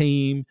about the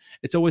team.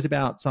 It's always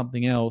about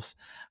something else.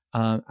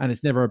 And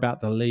it's never about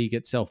the league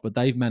itself, but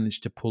they've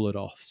managed to pull it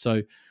off.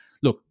 So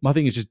look, my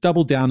thing is just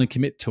double down and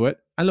commit to it.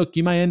 And look,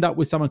 you may end up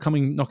with someone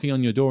coming knocking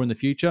on your door in the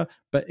future,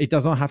 but it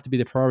does not have to be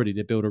the priority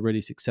to build a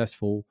really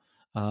successful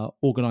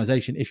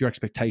organization if your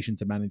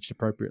expectations are managed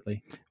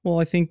appropriately. Well,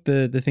 I think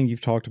the thing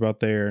you've talked about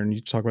there, and you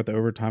talk about the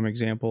Overtime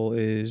example,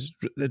 is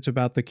it's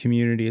about the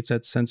community. It's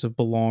that sense of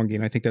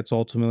belonging. I think that's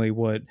ultimately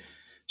what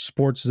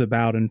sports is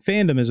about and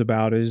fandom is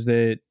about, is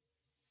that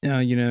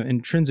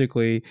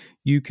intrinsically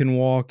you can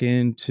walk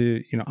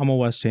into, I'm a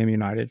West Ham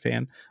United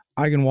fan.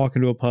 I can walk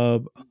into a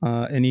pub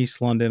in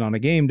East London on a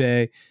game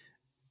day,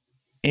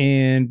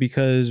 and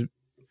because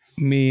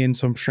me and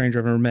some stranger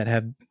I've never met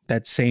have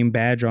that same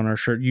badge on our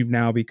shirt, you've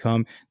now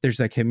become, there's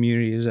that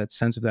community, there's that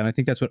sense of that. And I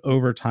think that's what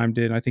Overtime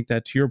did. And I think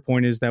that, to your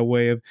point, is that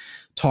way of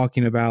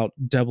talking about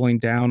doubling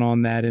down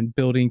on that and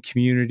building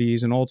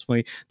communities. And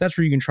ultimately, that's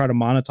where you can try to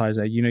monetize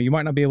that. You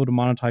might not be able to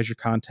monetize your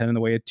content in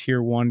the way a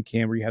tier one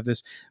can, where you have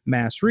this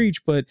mass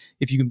reach. But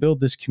if you can build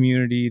this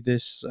community,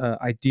 this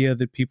idea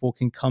that people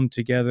can come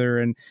together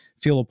and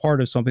feel a part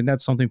of something,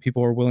 that's something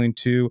people are willing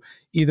to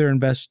either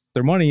invest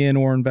their money in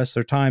or invest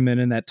their time in.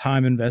 And that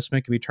time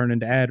investment can be turned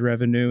into ad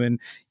revenue.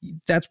 And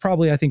that's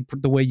probably, I think,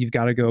 the way you've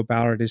got to go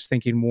about it, is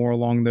thinking more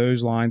along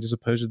those lines as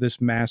opposed to this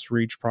mass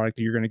reach product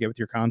that you're going to get with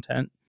your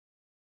content.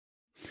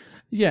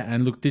 Yeah,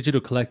 and look,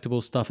 digital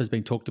collectible stuff has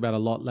been talked about a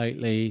lot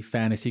lately,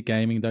 fantasy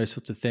gaming, those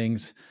sorts of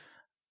things.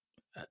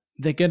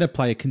 They're going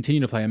to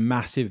continue to play a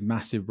massive,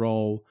 massive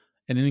role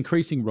and an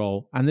increasing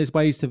role. And there's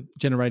ways of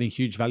generating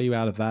huge value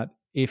out of that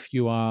if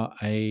you are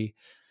a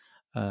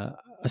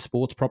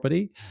sports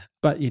property.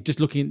 But you're just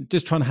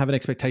trying to have an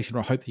expectation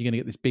or hope that you're going to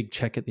get this big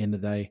check at the end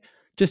of the day.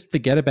 Just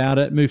forget about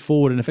it, move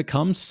forward. And if it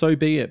comes, so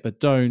be it. But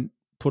don't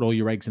put all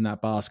your eggs in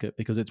that basket,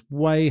 because it's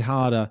way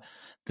harder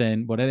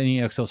than what any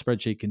Excel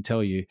spreadsheet can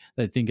tell you.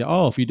 They think,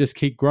 if you just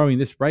keep growing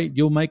this rate,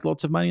 you'll make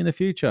lots of money in the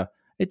future.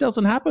 It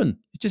doesn't happen.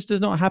 It just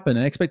does not happen.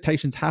 And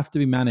expectations have to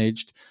be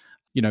managed,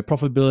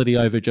 profitability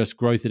over just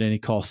growth at any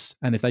cost.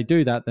 And if they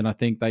do that, then I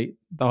think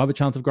they'll have a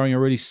chance of growing a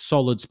really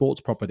solid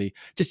sports property.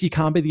 Just, you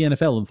can't be the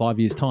NFL in 5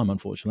 years' time,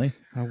 unfortunately.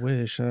 I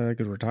wish I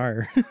could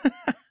retire.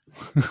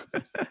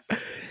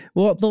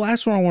 Well, the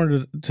last one I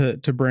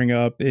wanted to bring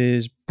up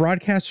is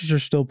broadcasters are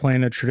still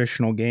playing a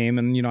traditional game.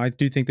 And, I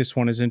do think this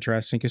one is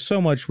interesting because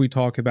so much we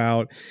talk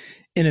about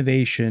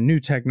innovation, new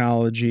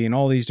technology, and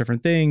all these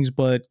different things.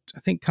 But I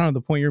think kind of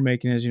the point you're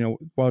making is,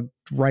 while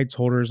rights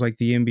holders like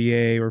the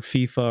NBA or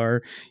FIFA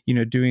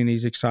are, doing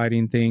these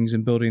exciting things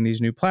and building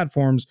these new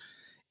platforms,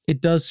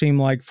 it does seem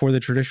like for the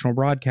traditional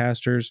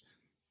broadcasters,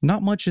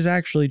 not much has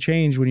actually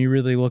changed when you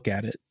really look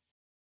at it.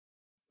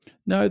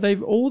 No,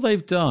 all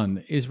they've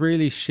done is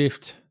really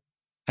shift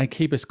and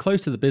keep us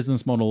close to the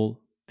business model,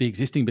 the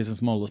existing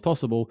business model as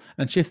possible,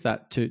 and shift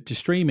that to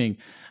streaming.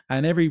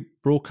 And every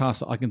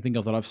broadcaster I can think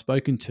of that I've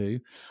spoken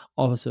to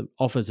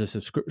offers a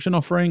subscription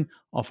offering,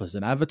 offers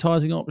an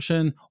advertising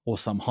option, or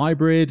some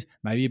hybrid,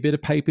 maybe a bit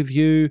of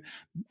pay-per-view,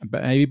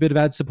 maybe a bit of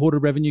ad-supported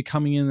revenue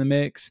coming in the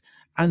mix.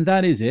 And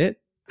that is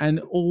it. And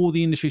all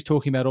the industry's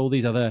talking about all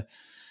these other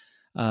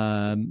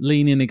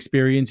lean-in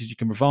experiences you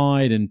can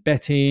provide, and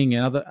betting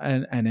and other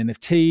and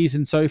NFTs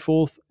and so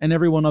forth. And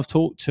everyone I've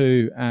talked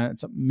to,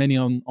 many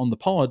on the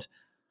pod,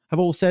 have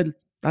all said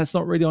that's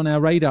not really on our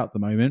radar at the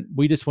moment.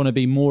 We just want to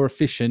be more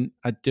efficient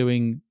at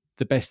doing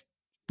the best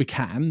we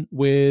can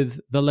with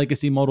the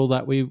legacy model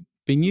that we've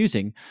been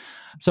using.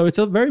 So it's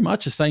a very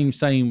much the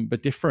same,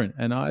 but different.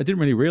 And I didn't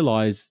really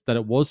realize that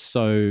it was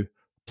so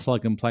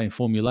plug and play and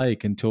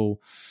formulaic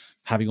until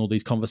having all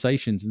these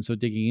conversations and so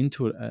digging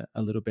into it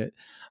a little bit.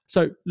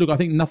 So look, I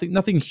think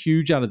nothing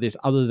huge out of this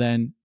other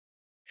than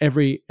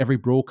every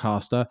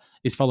broadcaster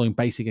is following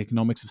basic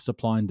economics of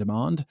supply and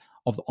demand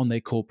on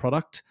their core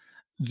product.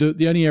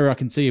 The only area I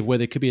can see of where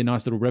there could be a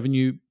nice little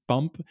revenue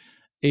bump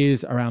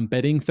is around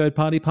betting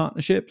third-party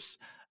partnerships.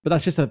 But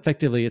that's just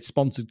effectively it's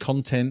sponsored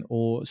content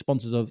or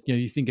sponsors of,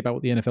 you think about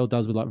what the NFL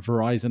does with like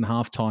Verizon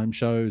halftime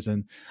shows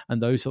and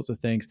those sorts of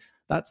things.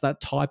 That's that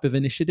type of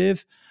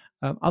initiative.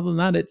 Other than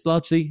that, it's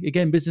largely,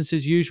 again, business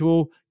as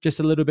usual, just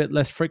a little bit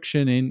less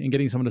friction in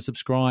getting someone to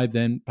subscribe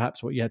than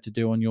perhaps what you had to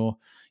do on your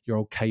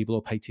old cable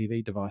or pay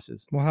TV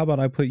devices. Well, how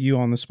about I put you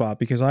on the spot?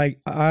 Because I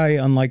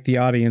unlike the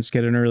audience,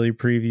 get an early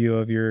preview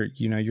of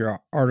your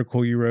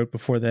article you wrote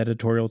before the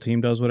editorial team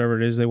does whatever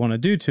it is they want to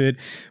do to it.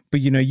 But,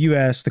 you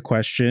asked the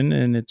question,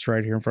 and it's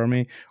right here in front of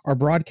me. Are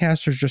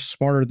broadcasters just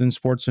smarter than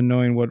sports and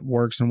knowing what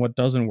works and what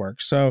doesn't work?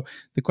 So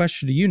the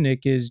question to you,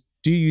 Nick, is,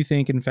 do you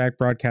think, in fact,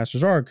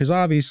 broadcasters are? Because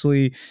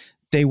obviously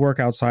they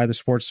work outside the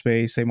sports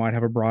space. They might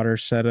have a broader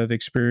set of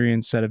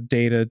experience, set of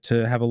data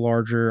to have a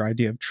larger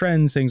idea of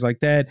trends, things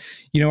like that.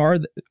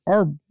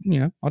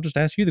 I'll just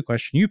ask you the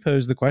question. You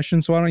posed the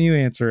question, so why don't you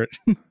answer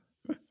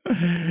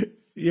it?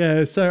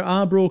 Yeah, so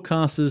are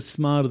broadcasters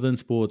smarter than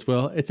sports?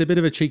 Well, it's a bit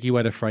of a cheeky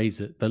way to phrase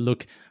it. But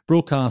look,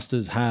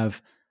 broadcasters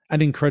have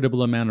an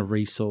incredible amount of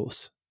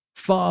resource,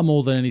 far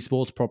more than any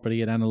sports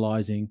property, at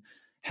analyzing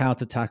how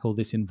to tackle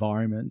this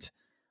environment.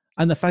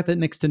 And the fact that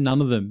next to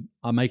none of them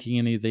are making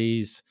any of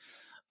these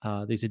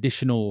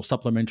additional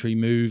supplementary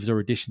moves or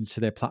additions to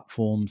their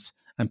platforms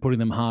and putting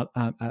them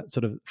at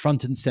sort of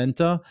front and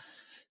center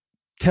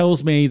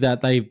tells me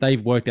that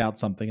they've worked out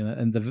something,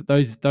 and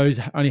those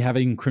only have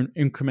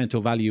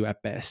incremental value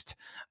at best.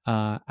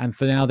 And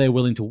for now, they're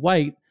willing to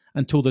wait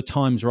until the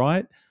time's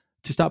right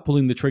to start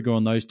pulling the trigger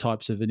on those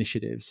types of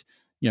initiatives.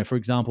 For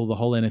example, the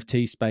whole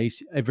NFT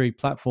space. Every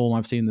platform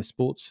I've seen in the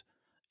sports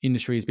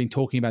industry has been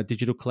talking about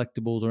digital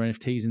collectibles or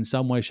NFTs in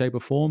some way, shape, or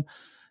form.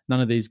 None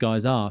of these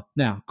guys are.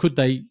 Now, could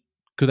they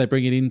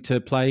bring it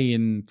into play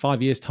in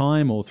 5 years'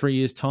 time or 3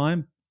 years'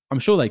 time? I'm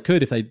sure they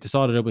could if they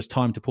decided it was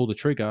time to pull the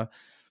trigger,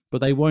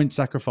 but they won't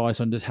sacrifice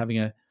on just having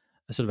a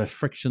sort of a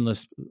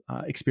frictionless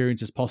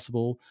experience as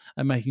possible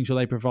and making sure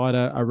they provide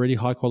a really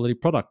high quality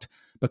product.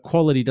 But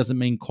quality doesn't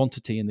mean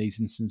quantity in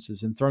these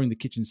instances, and throwing the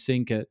kitchen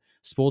sink at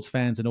sports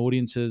fans and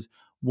audiences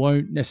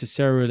won't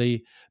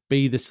necessarily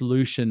be the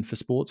solution for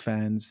sports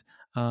fans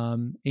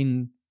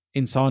in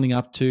signing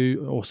up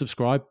to or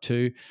subscribe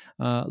to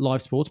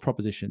live sports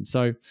propositions.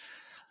 So,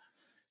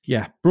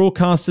 yeah,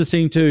 broadcasters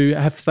seem to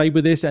have stayed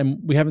with this, and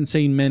we haven't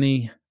seen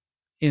many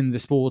in the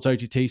sports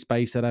OTT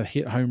space that have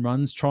hit home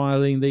runs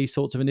trialing these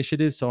sorts of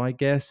initiatives. So I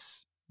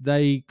guess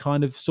they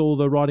kind of saw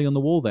the writing on the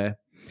wall there.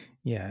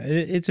 Yeah,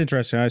 it's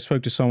interesting. I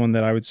spoke to someone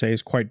that I would say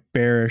is quite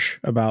bearish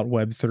about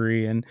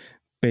Web3, and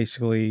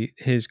basically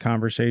his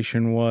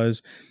conversation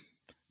was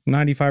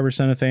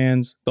 95% of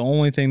fans, the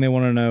only thing they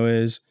want to know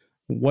is,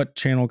 what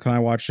channel can I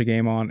watch the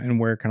game on and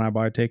where can I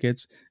buy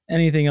tickets?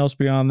 Anything else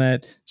beyond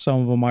that, some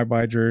of them might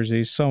buy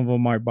jerseys, some of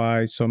them might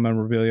buy some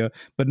memorabilia,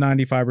 but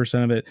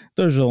 95% of it,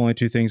 those are the only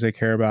two things they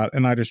care about.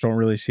 And I just don't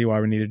really see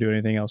why we need to do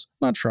anything else.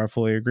 Not sure I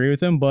fully agree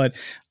with them, but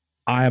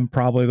I am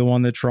probably the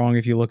one that's wrong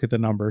if you look at the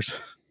numbers.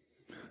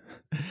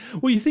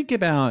 Well, you think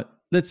about,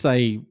 let's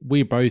say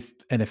we're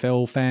both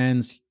NFL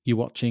fans, you're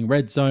watching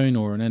Red Zone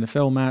or an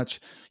NFL match,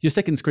 your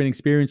second screen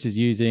experience is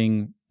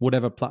using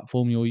whatever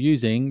platform you're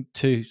using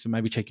to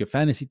maybe check your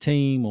fantasy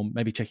team or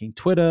maybe checking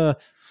Twitter,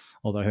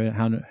 although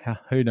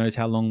who knows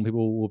how long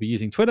people will be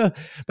using Twitter,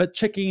 but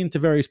checking into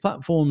various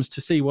platforms to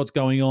see what's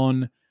going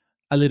on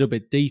a little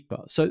bit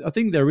deeper. So I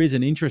think there is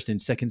an interest in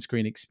second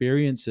screen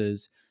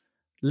experiences,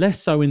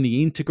 less so in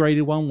the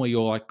integrated one where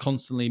you're like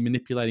constantly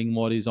manipulating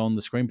what is on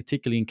the screen,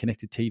 particularly in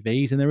connected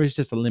TVs. And there is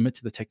just a limit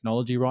to the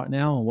technology right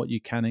now and what you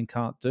can and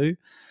can't do.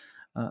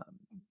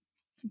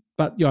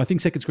 But I think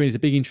second screen is a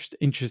big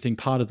interesting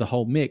part of the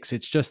whole mix.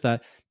 It's just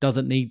that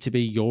doesn't need to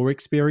be your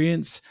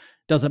experience.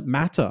 Doesn't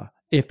matter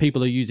if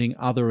people are using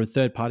other or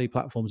third-party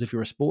platforms if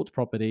you're a sports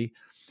property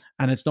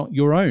and it's not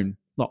your own.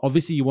 Like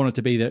obviously you want it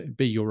to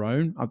be your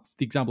own.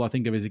 The example I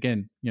think of is,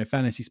 again,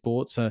 fantasy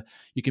sports.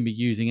 You can be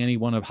using any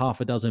one of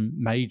half a dozen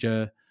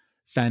major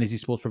fantasy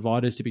sports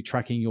providers to be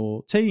tracking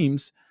your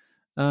teams.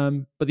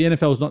 But the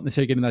NFL is not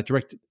necessarily getting that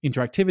direct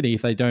interactivity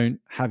if they don't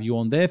have you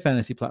on their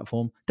fantasy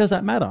platform. Does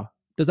that matter?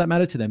 Does that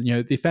matter to them?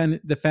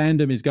 The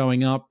fandom is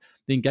going up,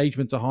 the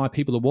engagements are high,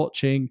 people are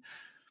watching.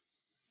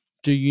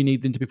 Do you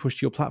need them to be pushed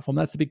to your platform?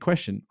 That's the big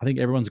question. I think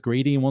everyone's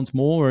greedy and wants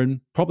more,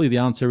 and probably the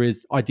answer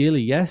is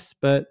ideally yes.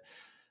 But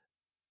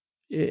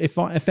if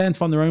fans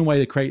find their own way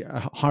to create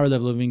a higher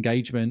level of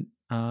engagement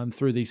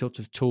through these sorts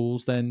of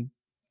tools, then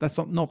that's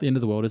not the end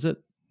of the world, is it?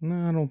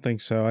 No, I don't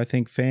think so. I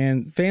think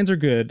fans are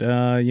good.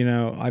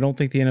 I don't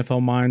think the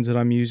NFL minds that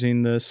I'm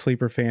using the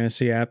sleeper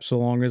fantasy app so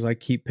long as I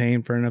keep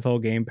paying for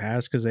NFL Game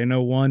Pass, because they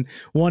know one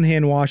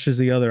hand washes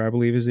the other, I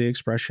believe is the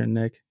expression,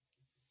 Nick.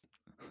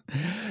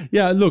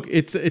 Yeah, look,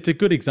 it's a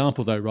good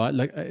example though, right?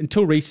 Like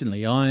until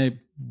recently, I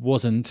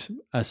wasn't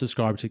a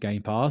subscriber to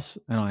Game Pass,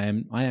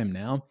 and I am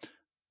now.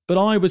 But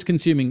I was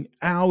consuming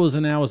hours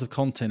and hours of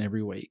content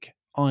every week.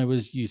 I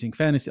was using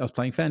fantasy. I was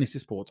playing fantasy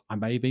sports. I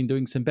may have been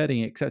doing some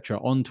betting, etc.,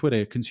 on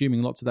Twitter,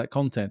 consuming lots of that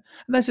content.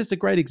 And that's just a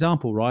great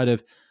example, right,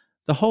 of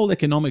the whole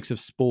economics of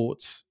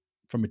sports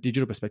from a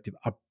digital perspective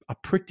are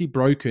pretty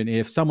broken.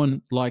 If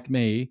someone like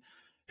me,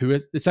 who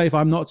is, let's say, if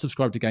I'm not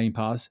subscribed to Game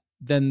Pass,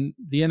 then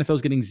the NFL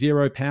is getting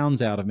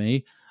 £0 out of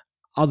me,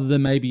 other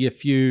than maybe a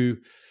few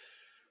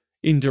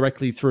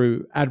indirectly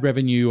through ad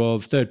revenue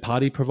of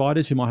third-party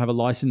providers who might have a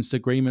licensed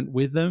agreement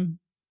with them.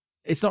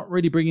 It's not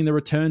really bringing the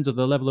returns of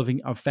the level of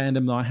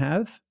fandom that I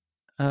have.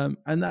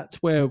 And that's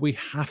where we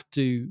have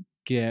to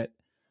get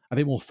a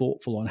bit more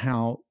thoughtful on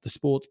how the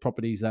sports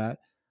properties that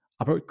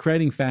are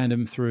creating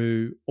fandom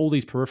through all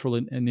these peripheral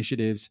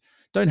initiatives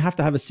don't have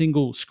to have a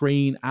single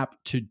screen app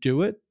to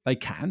do it. They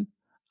can,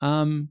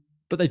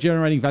 but they're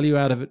generating value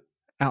out of it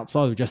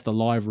outside of just the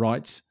live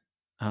rights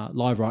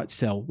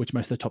sell, which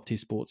most of the top tier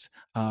sports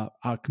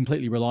are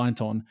completely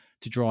reliant on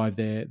to drive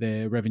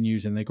their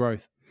revenues and their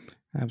growth.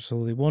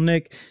 Absolutely. Well,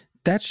 Nick,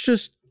 that's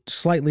just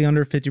slightly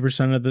under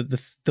 50% of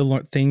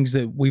the things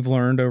that we've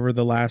learned over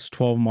the last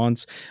 12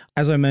 months.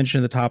 As I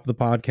mentioned at the top of the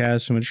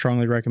podcast, and would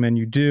strongly recommend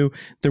you do,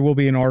 there will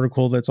be an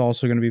article that's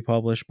also going to be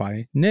published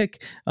by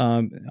Nick,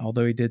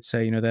 although he did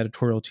say, the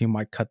editorial team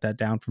might cut that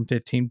down from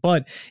 15.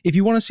 But if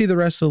you want to see the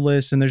rest of the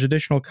list, and there's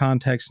additional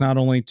context, not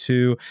only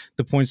to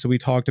the points that we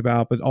talked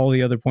about, but all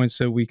the other points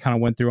that we kind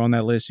of went through on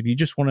that list, if you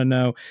just want to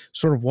know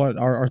sort of what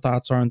our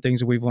thoughts are on things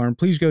that we've learned,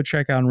 please go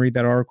check out and read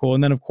that article.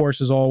 And then, of course,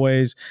 as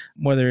always,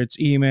 whether it's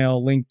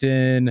email, LinkedIn,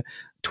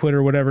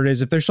 Twitter, whatever it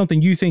is, if there's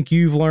something you think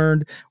you've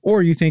learned,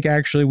 or you think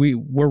actually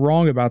we're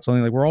wrong about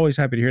something, like, we're always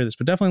happy to hear this,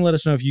 but definitely let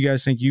us know if you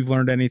guys think you've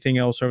learned anything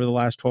else over the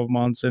last 12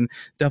 months, and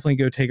definitely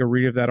go take a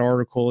read of that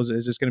article.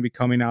 Is this going to be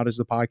coming out as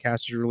the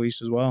podcast is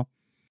released as well?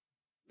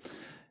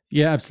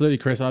 Yeah, absolutely,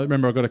 Chris. I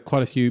remember I got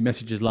quite a few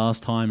messages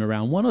last time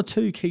around one or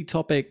two key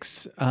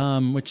topics,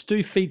 which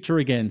do feature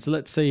again. So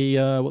let's see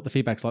what the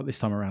feedback's like this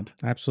time around.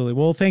 Absolutely.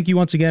 Well, thank you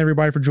once again,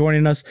 everybody, for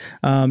joining us.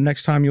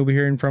 Next time you'll be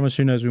hearing from us.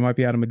 Who knows? We might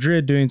be out of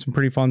Madrid doing some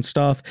pretty fun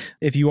stuff.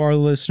 If you are a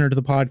listener to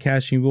the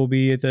podcast, you will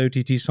be at the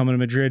OTT Summit in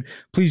Madrid.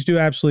 Please do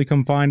absolutely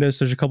come find us.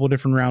 There's a couple of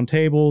different round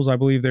tables. I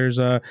believe there's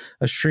a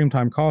Stream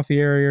Time coffee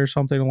area or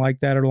something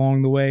like that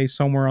along the way,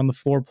 somewhere on the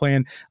floor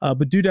plan.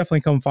 But do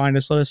definitely come find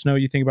us. Let us know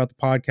what you think about the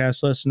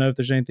podcast. Let us know if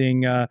there's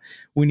anything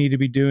we need to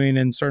be doing,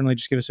 and certainly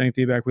just give us any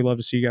feedback. We'd love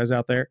to see you guys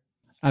out there.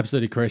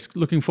 Absolutely, Chris.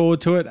 Looking forward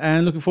to it,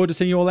 and looking forward to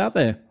seeing you all out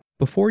there.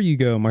 Before you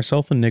go,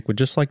 myself and Nick would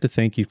just like to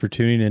thank you for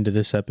tuning into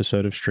this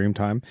episode of Stream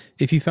Time.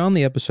 If you found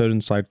the episode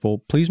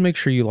insightful, please make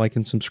sure you like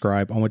and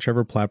subscribe on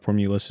whichever platform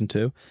you listen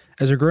to.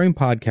 As a growing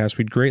podcast,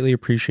 we'd greatly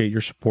appreciate your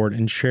support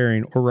in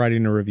sharing or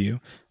writing a review.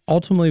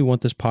 Ultimately, we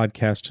want this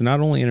podcast to not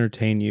only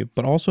entertain you,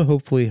 but also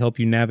hopefully help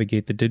you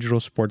navigate the digital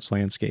sports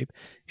landscape.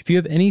 If you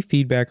have any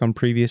feedback on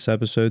previous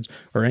episodes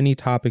or any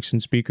topics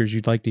and speakers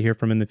you'd like to hear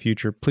from in the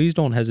future, please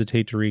don't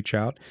hesitate to reach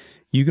out.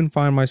 You can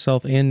find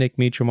myself and Nick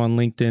Meacham on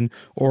LinkedIn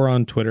or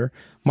on Twitter.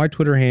 My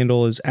Twitter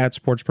handle is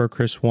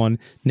 @SportsProChris1.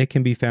 Nick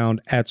can be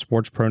found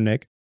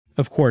 @SportsProNick.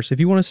 Of course, if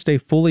you want to stay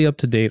fully up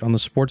to date on the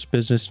sports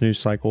business news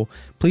cycle,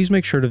 please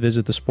make sure to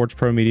visit the Sports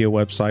Pro Media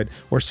website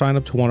or sign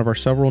up to one of our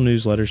several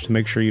newsletters to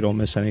make sure you don't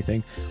miss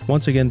anything.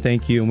 Once again,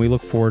 thank you, and we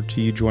look forward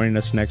to you joining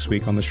us next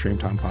week on the Stream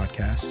Time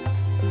podcast.